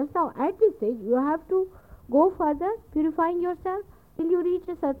understand that just now at this stage you have to go further, purifying yourself till you reach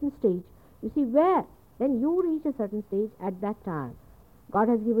a certain stage. You see, where then you reach a certain stage, at that time God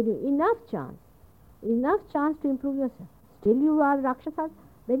has given you enough chance to improve yourself. Still you are Rakshasas,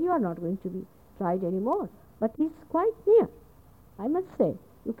 then you are not going to be tried anymore. But it's quite near, I must say.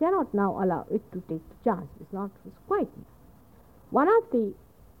 You cannot now allow it to take chance. It's quite near. One of the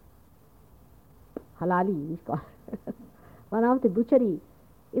halali, we call one of the butchery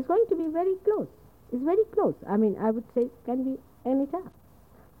is going to be very close. It's very close. I mean, I would say it can be any time.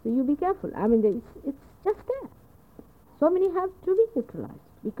 So you be careful. I mean, it's just there. So many have to be neutralized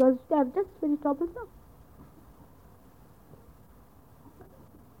because they are just very troublesome.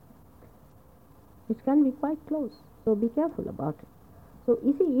 It can be quite close. So be careful about it. So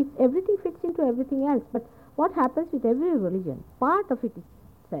you see, everything fits into everything else. But what happens with every religion? Part of it is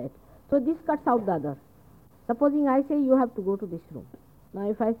said. So this cuts out the other. Supposing I say you have to go to this room. Now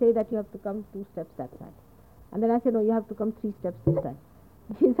if I say that you have to come 2 steps that side, and then I say no, you have to come 3 steps this side.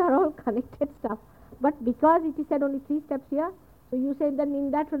 These are all connected stuff. But because it is said only 3 steps here, so you say then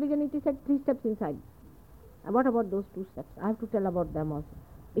in that religion it is said 3 steps inside. And what about those 2 steps? I have to tell about them also.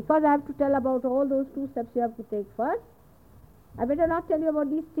 Because I have to tell about all those 2 steps you have to take first, I better not tell you about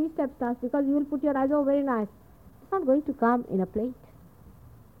these 3 steps now, because you will put your eyes, oh very nice. It's not going to come in a plate.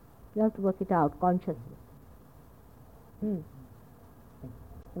 You have to work it out consciously.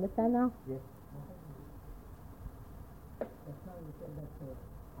 Understand now? Yes. Just now you said that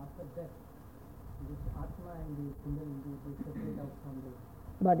after death, this Atma and the Kundalini they separate out from the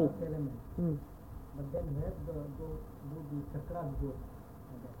Body. earth element. But then where do the chakras go?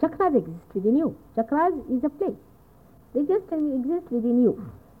 Chakras exist within you. Chakras is a place. They just exist within you.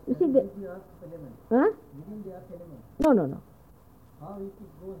 You see, the earth element. Huh? Within the earth element. No. How it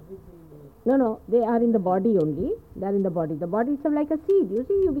goes with the... No, they are in the body only. They are in the body. The body itself like a seed. You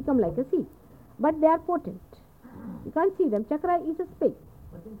see, you become like a seed. But they are potent. You can't see them. Chakra is a space.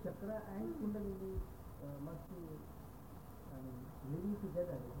 But then chakra and Kundalini must be living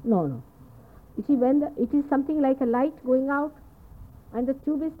together. No. You see, when it is something like a light going out and the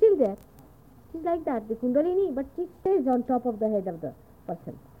tube is still there. It is like that. The Kundalini, but it stays on top of the head of the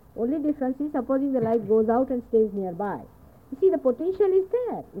person. Only difference is supposing the light goes out and stays nearby. You see, the potential is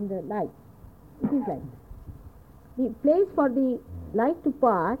there in the light. It is like that. The place for the light to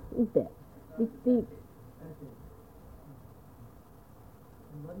pass is there. And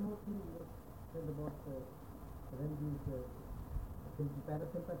one more thing you said about when these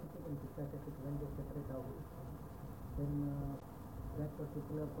parasympathetic and sympathetic, when they separate out, then that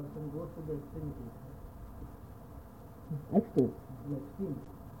particular person goes to the extremity. Extreme. The extreme.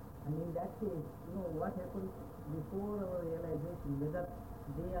 And in that case, what happens before our realization, whether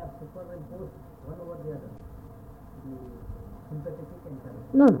they are superimposed one over the other, the sympathetic and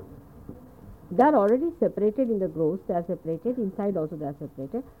parasympathetic. No. They are already separated in the gross. They are separated. Inside also they are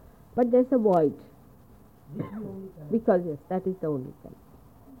separated. But there is a void. This is the only connection. Because yes, that is the only thing.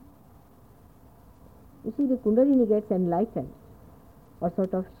 You see, the Kundalini gets enlightened, or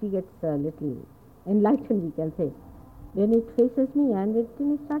sort of she gets a little enlightened, we can say, when it faces me and it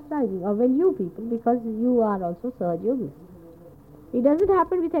starts rising, or when you people, because you are also Sahaja Yogis. It doesn't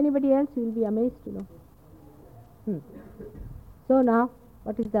happen with anybody else, you will be amazed, So now,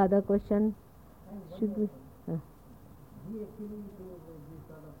 what is the other question? Should we... We actually do this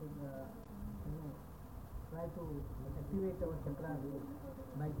sort of thing, try to activate our chakras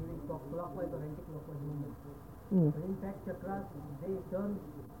by giving clockwise or anti-clockwise movement. But in fact, chakras, they turn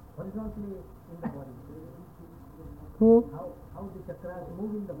horizontally in the body. How the chakras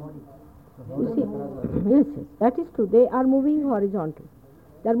move in the body. Yes, that is true. They are moving horizontal.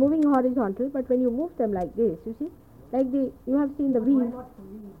 They are moving horizontal, but when you move them like this, you see, like you have seen the wheels. Why not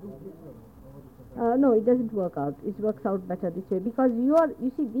we do this way? No, it doesn't work out. It works out better this way because you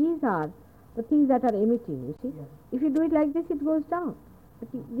see, these are the things that are emitting. You see, if you do it like this, it goes down.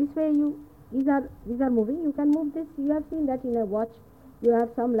 But this way, these are moving. You can move this. You have seen that in a watch. You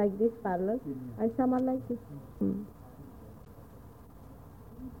have some like this parallel, and some are like this.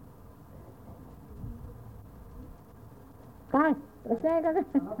 काय प्रश्न आहे का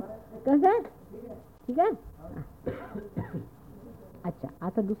कसं आहे ठीक आहे अच्छा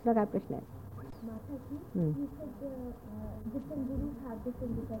आता दुसरा काय प्रश्न आहे Mataji, Hmm. you said different gurus have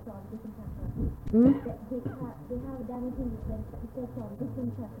different research on different chakras. Hmm? They have damaging research on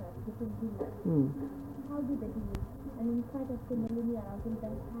different chakras, different gurus. Hmm. How do they do it? And in spite of the millennia around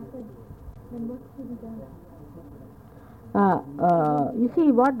that happened, then what's to be done? You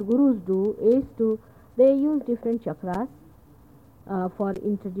see, what gurus do is they use different chakras for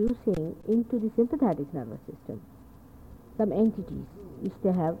introducing into the sympathetic nervous system some entities which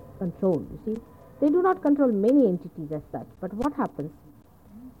they have control. You see, they do not control many entities as such, but what happens?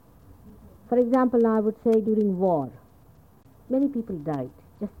 For example, now I would say during war, many people died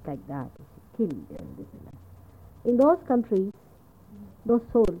just like that, you see, killed and this and that. In those countries, those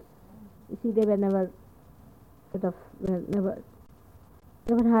souls, you see, they were never sort of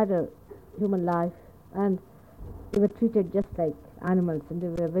never had a human life, and they were treated just like animals, and they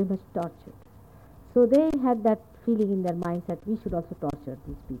were very much tortured. So they had that feeling in their minds that we should also torture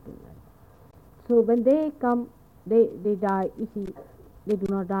these people. So when they come, they die. You see, they do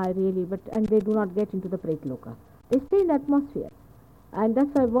not die really, but and they do not get into the Pretloka. They stay in the atmosphere, and that's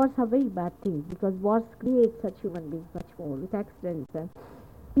why wars are very bad things, because wars create such human beings much more with accidents and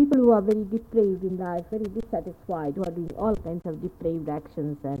people who are very depraved in life, very dissatisfied, who are doing all kinds of depraved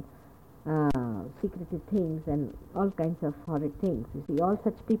actions and secretive things and all kinds of horrid things. You see, all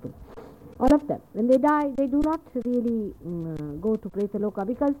such people, all of them, when they die, they do not really go to Pretaloka,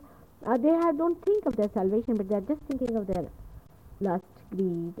 because don't think of their salvation, but they are just thinking of their lust,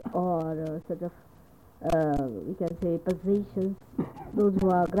 greed, or sort of we can say possessions. Those who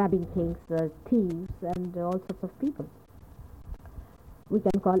are grabbing things, thieves, and all sorts of people. We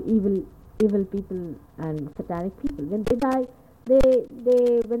can call evil people and satanic people. When they die,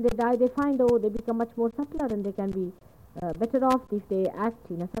 they find, oh, they become much more subtler, and they can be better off if they act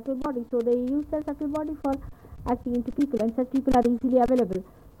in a subtle body. So they use their subtle body for acting into people, and such people are easily available.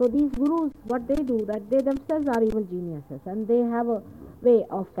 So these gurus, what they do, that they themselves are evil geniuses, and they have a way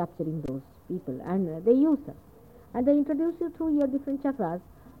of capturing those people, and they use them, and they introduce you through your different chakras.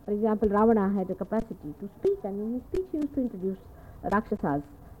 For example, Ravana had the capacity to speak, and in his speech he used to introduce Rakshasas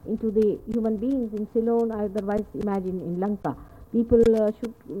into the human beings in Ceylon, otherwise imagine in Lanka. People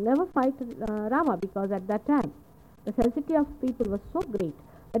should never fight Rama, because at that time the sensitivity of people was so great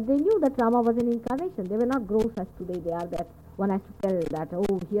that they knew that Rama was an incarnation. They were not gross as today they are, that one has to tell that,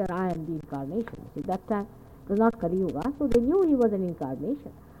 oh, here I am the incarnation. See, that time it was not Kali Yuga, so they knew he was an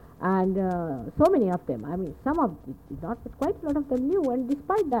incarnation. And so many of them, I mean, some of it did not, but quite a lot of them knew, and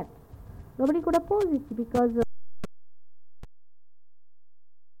despite that, nobody could oppose it, because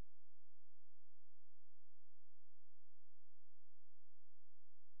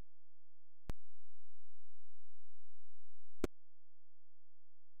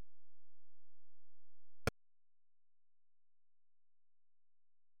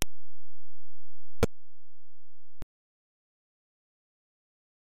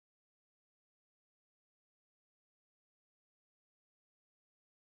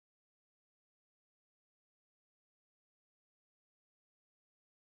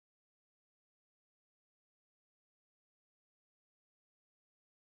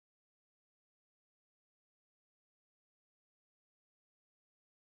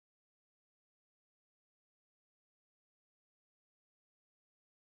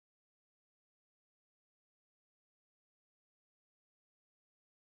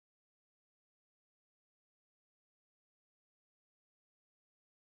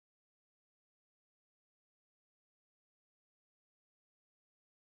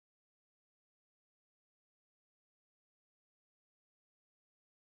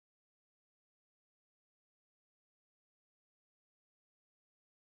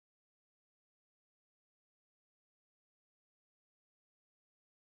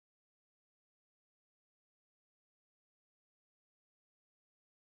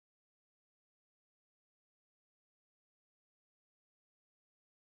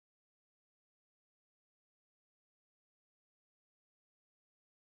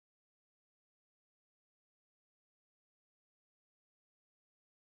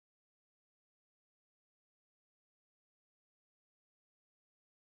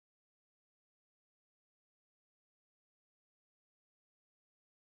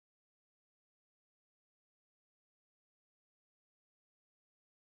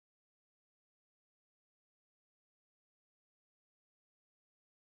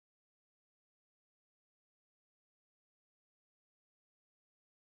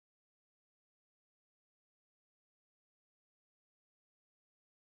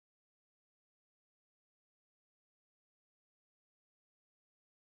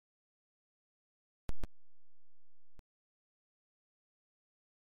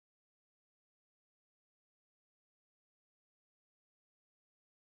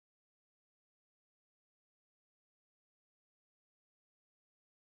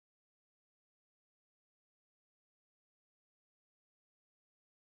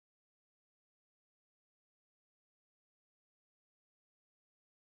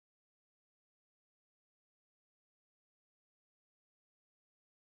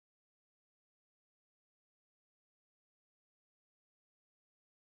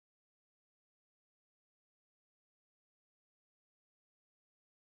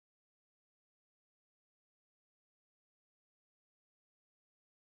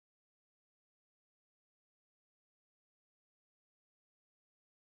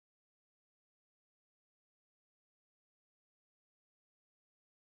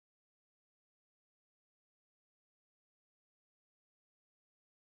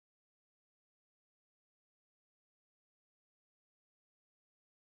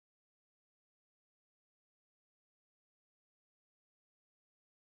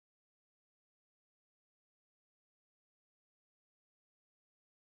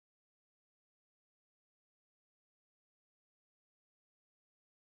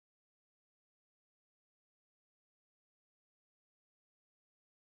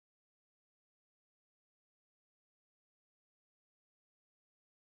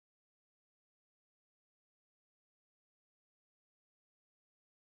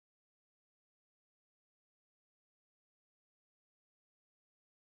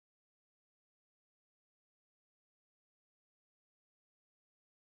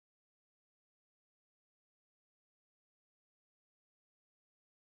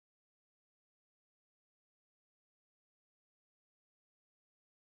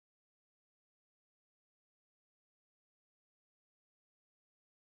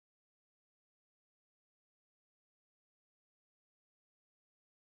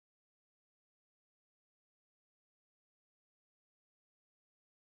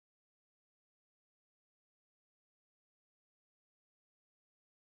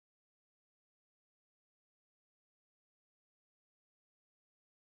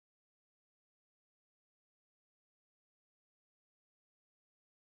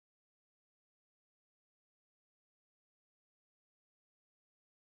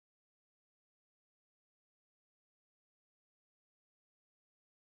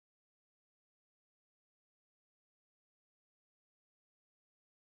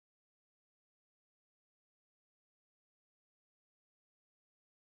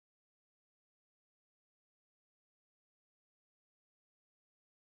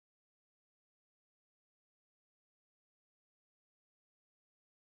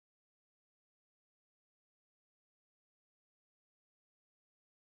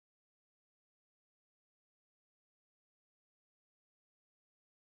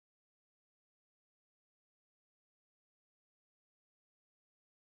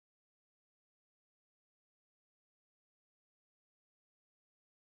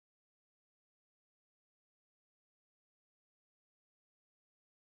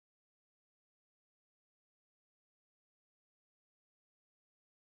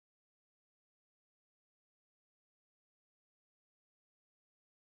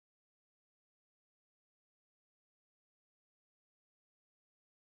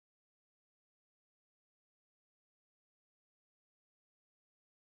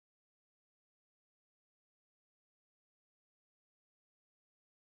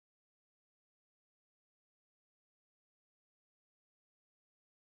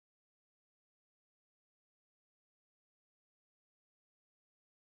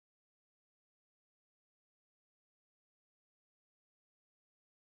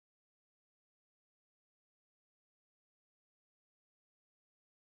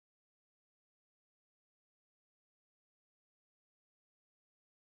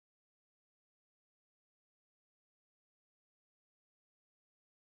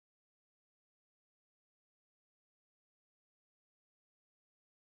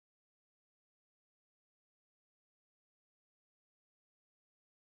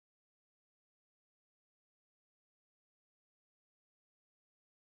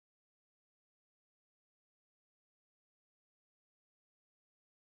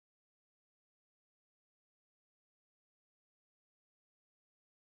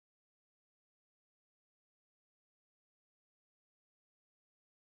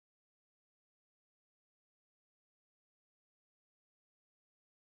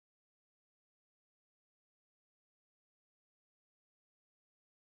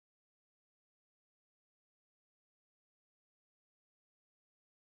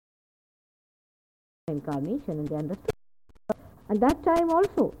incarnation, and they understood. And that time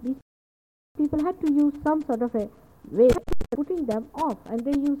also, these people had to use some sort of a way of putting them off, and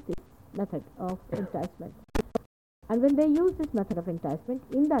they used this method of enticement. And when they use this method of enticement,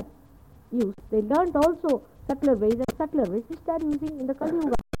 in that use, they learned also subtler ways, which they are using in the Kali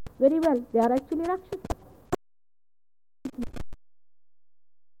Yuga very well. They are actually Rakshasas.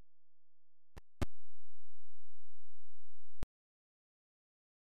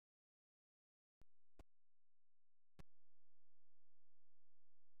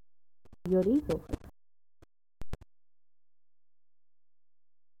 Your ego.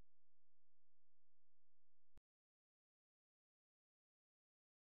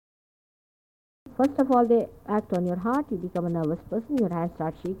 First of all, they act on your heart. You become a nervous person. Your hands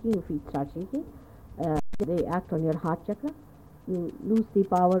start shaking. Your feet start shaking. They act on your heart chakra. You lose the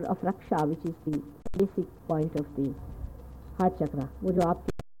power of Raksha, which is the basic point of the heart chakra.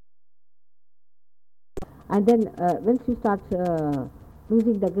 And then once you start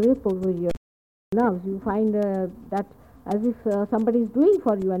losing the grip over your nerves, you find that as if somebody is doing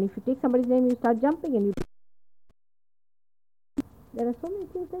for you, and if you take somebody's name, you start jumping, and there are so many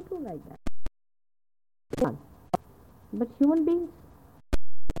things they do like that. But human beings,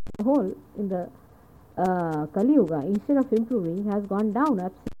 the whole in the Kali Yuga, instead of improving, has gone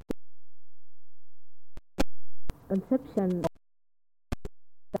down. Conception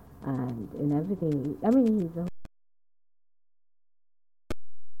and in everything. I mean, he's a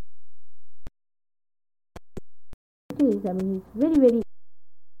he's very, very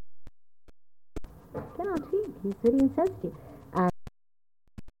cannot feel. He's very insensitive, and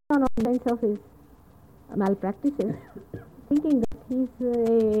on all kinds of his malpractices, thinking that he's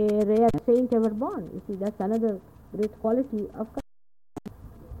a rare saint ever born. You see, that's another great quality of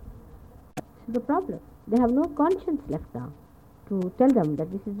the problem. They have no conscience left now to tell them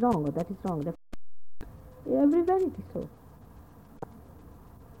that this is wrong or that is wrong. Everywhere it is so.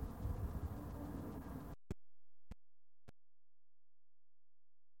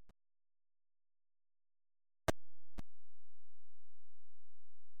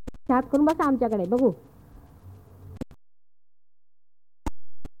 हात करून बसा आमच्याकडे बघू.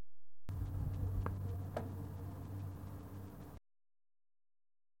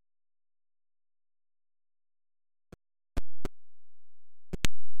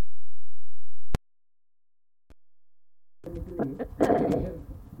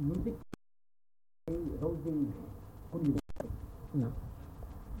 Music no.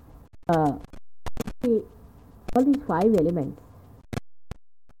 All these 5 elements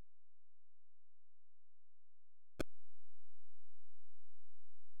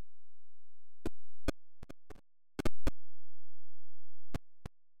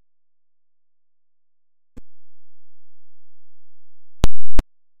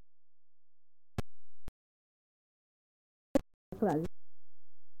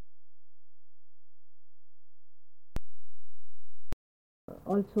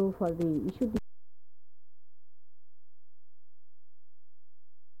also for the issue.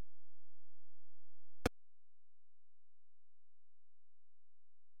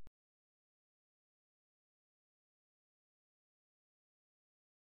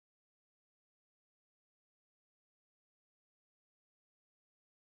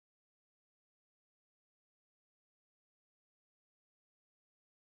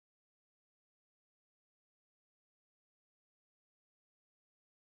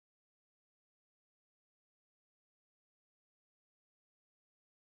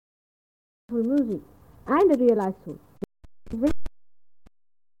 Music and a realized soul.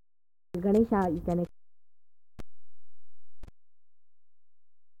 Ganesha, you can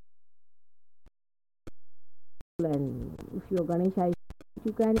and if your Ganesha,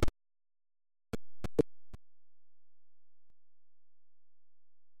 you can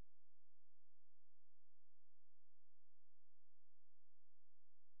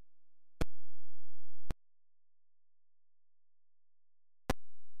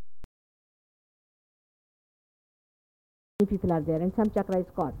people are there, and some chakra is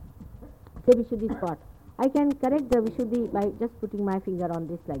caught. Say Vishuddhi is caught. I can correct the Vishuddhi by just putting my finger on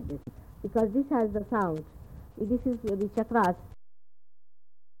this like this, because this has the sound. This is the chakras.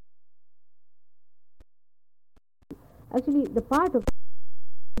 Actually, the part of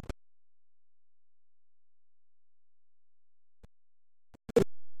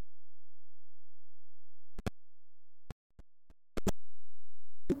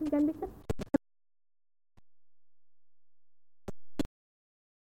can be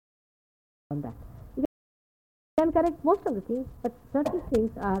on that. You can correct most of the things, but certain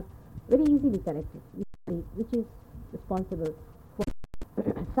things are very easily corrected, which is responsible for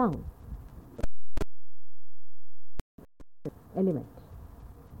sound. element.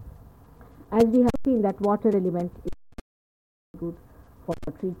 As we have seen that water element is good for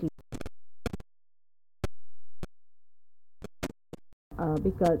treating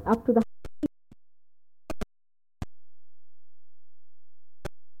because up to the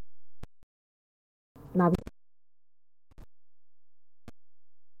now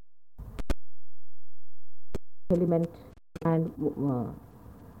element and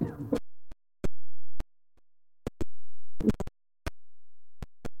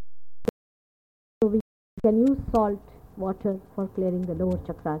so we can use salt water for clearing the lower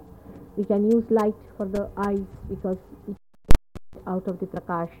chakras. We can use light for the eyes because it out of the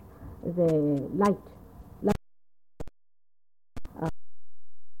prakash the light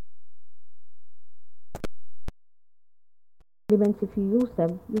elements. If you use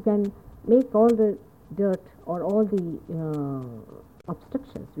them, you can make all the dirt or all the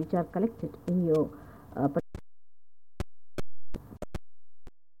obstructions which are collected in your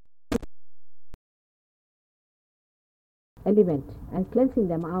element and cleansing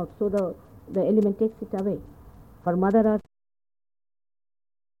them out, so the element takes it away. For Mother Earth,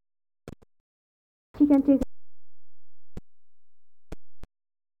 she can take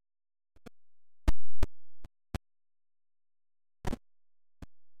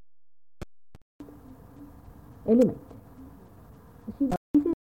element. See, this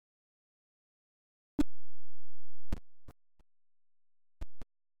is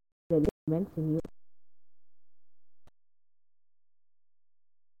the elements in you.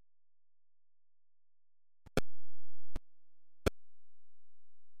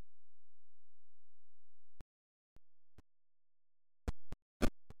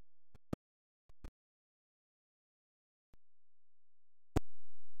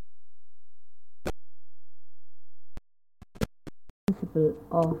 Principle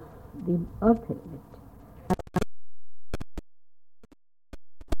of the earth element.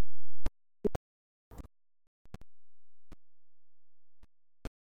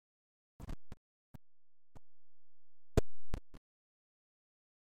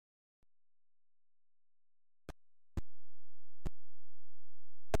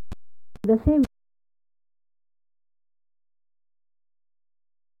 The same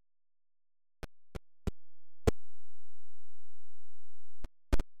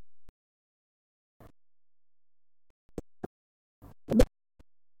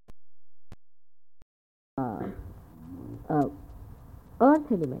uh, uh,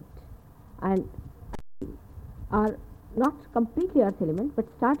 earth element and are not completely earth element but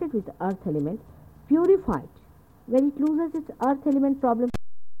started with earth element, purified. When it loses its earth element problem,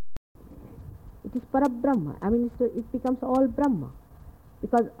 it is Parabrahma. I mean, it becomes all Brahma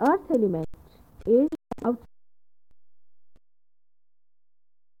because earth element is out.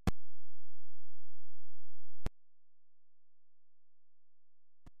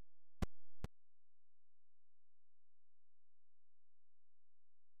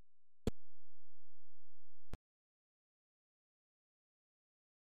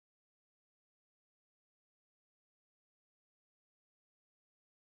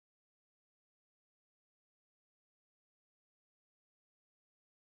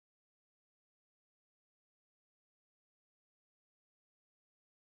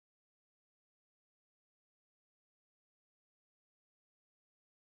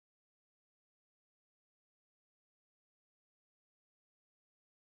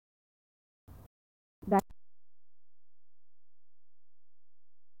 That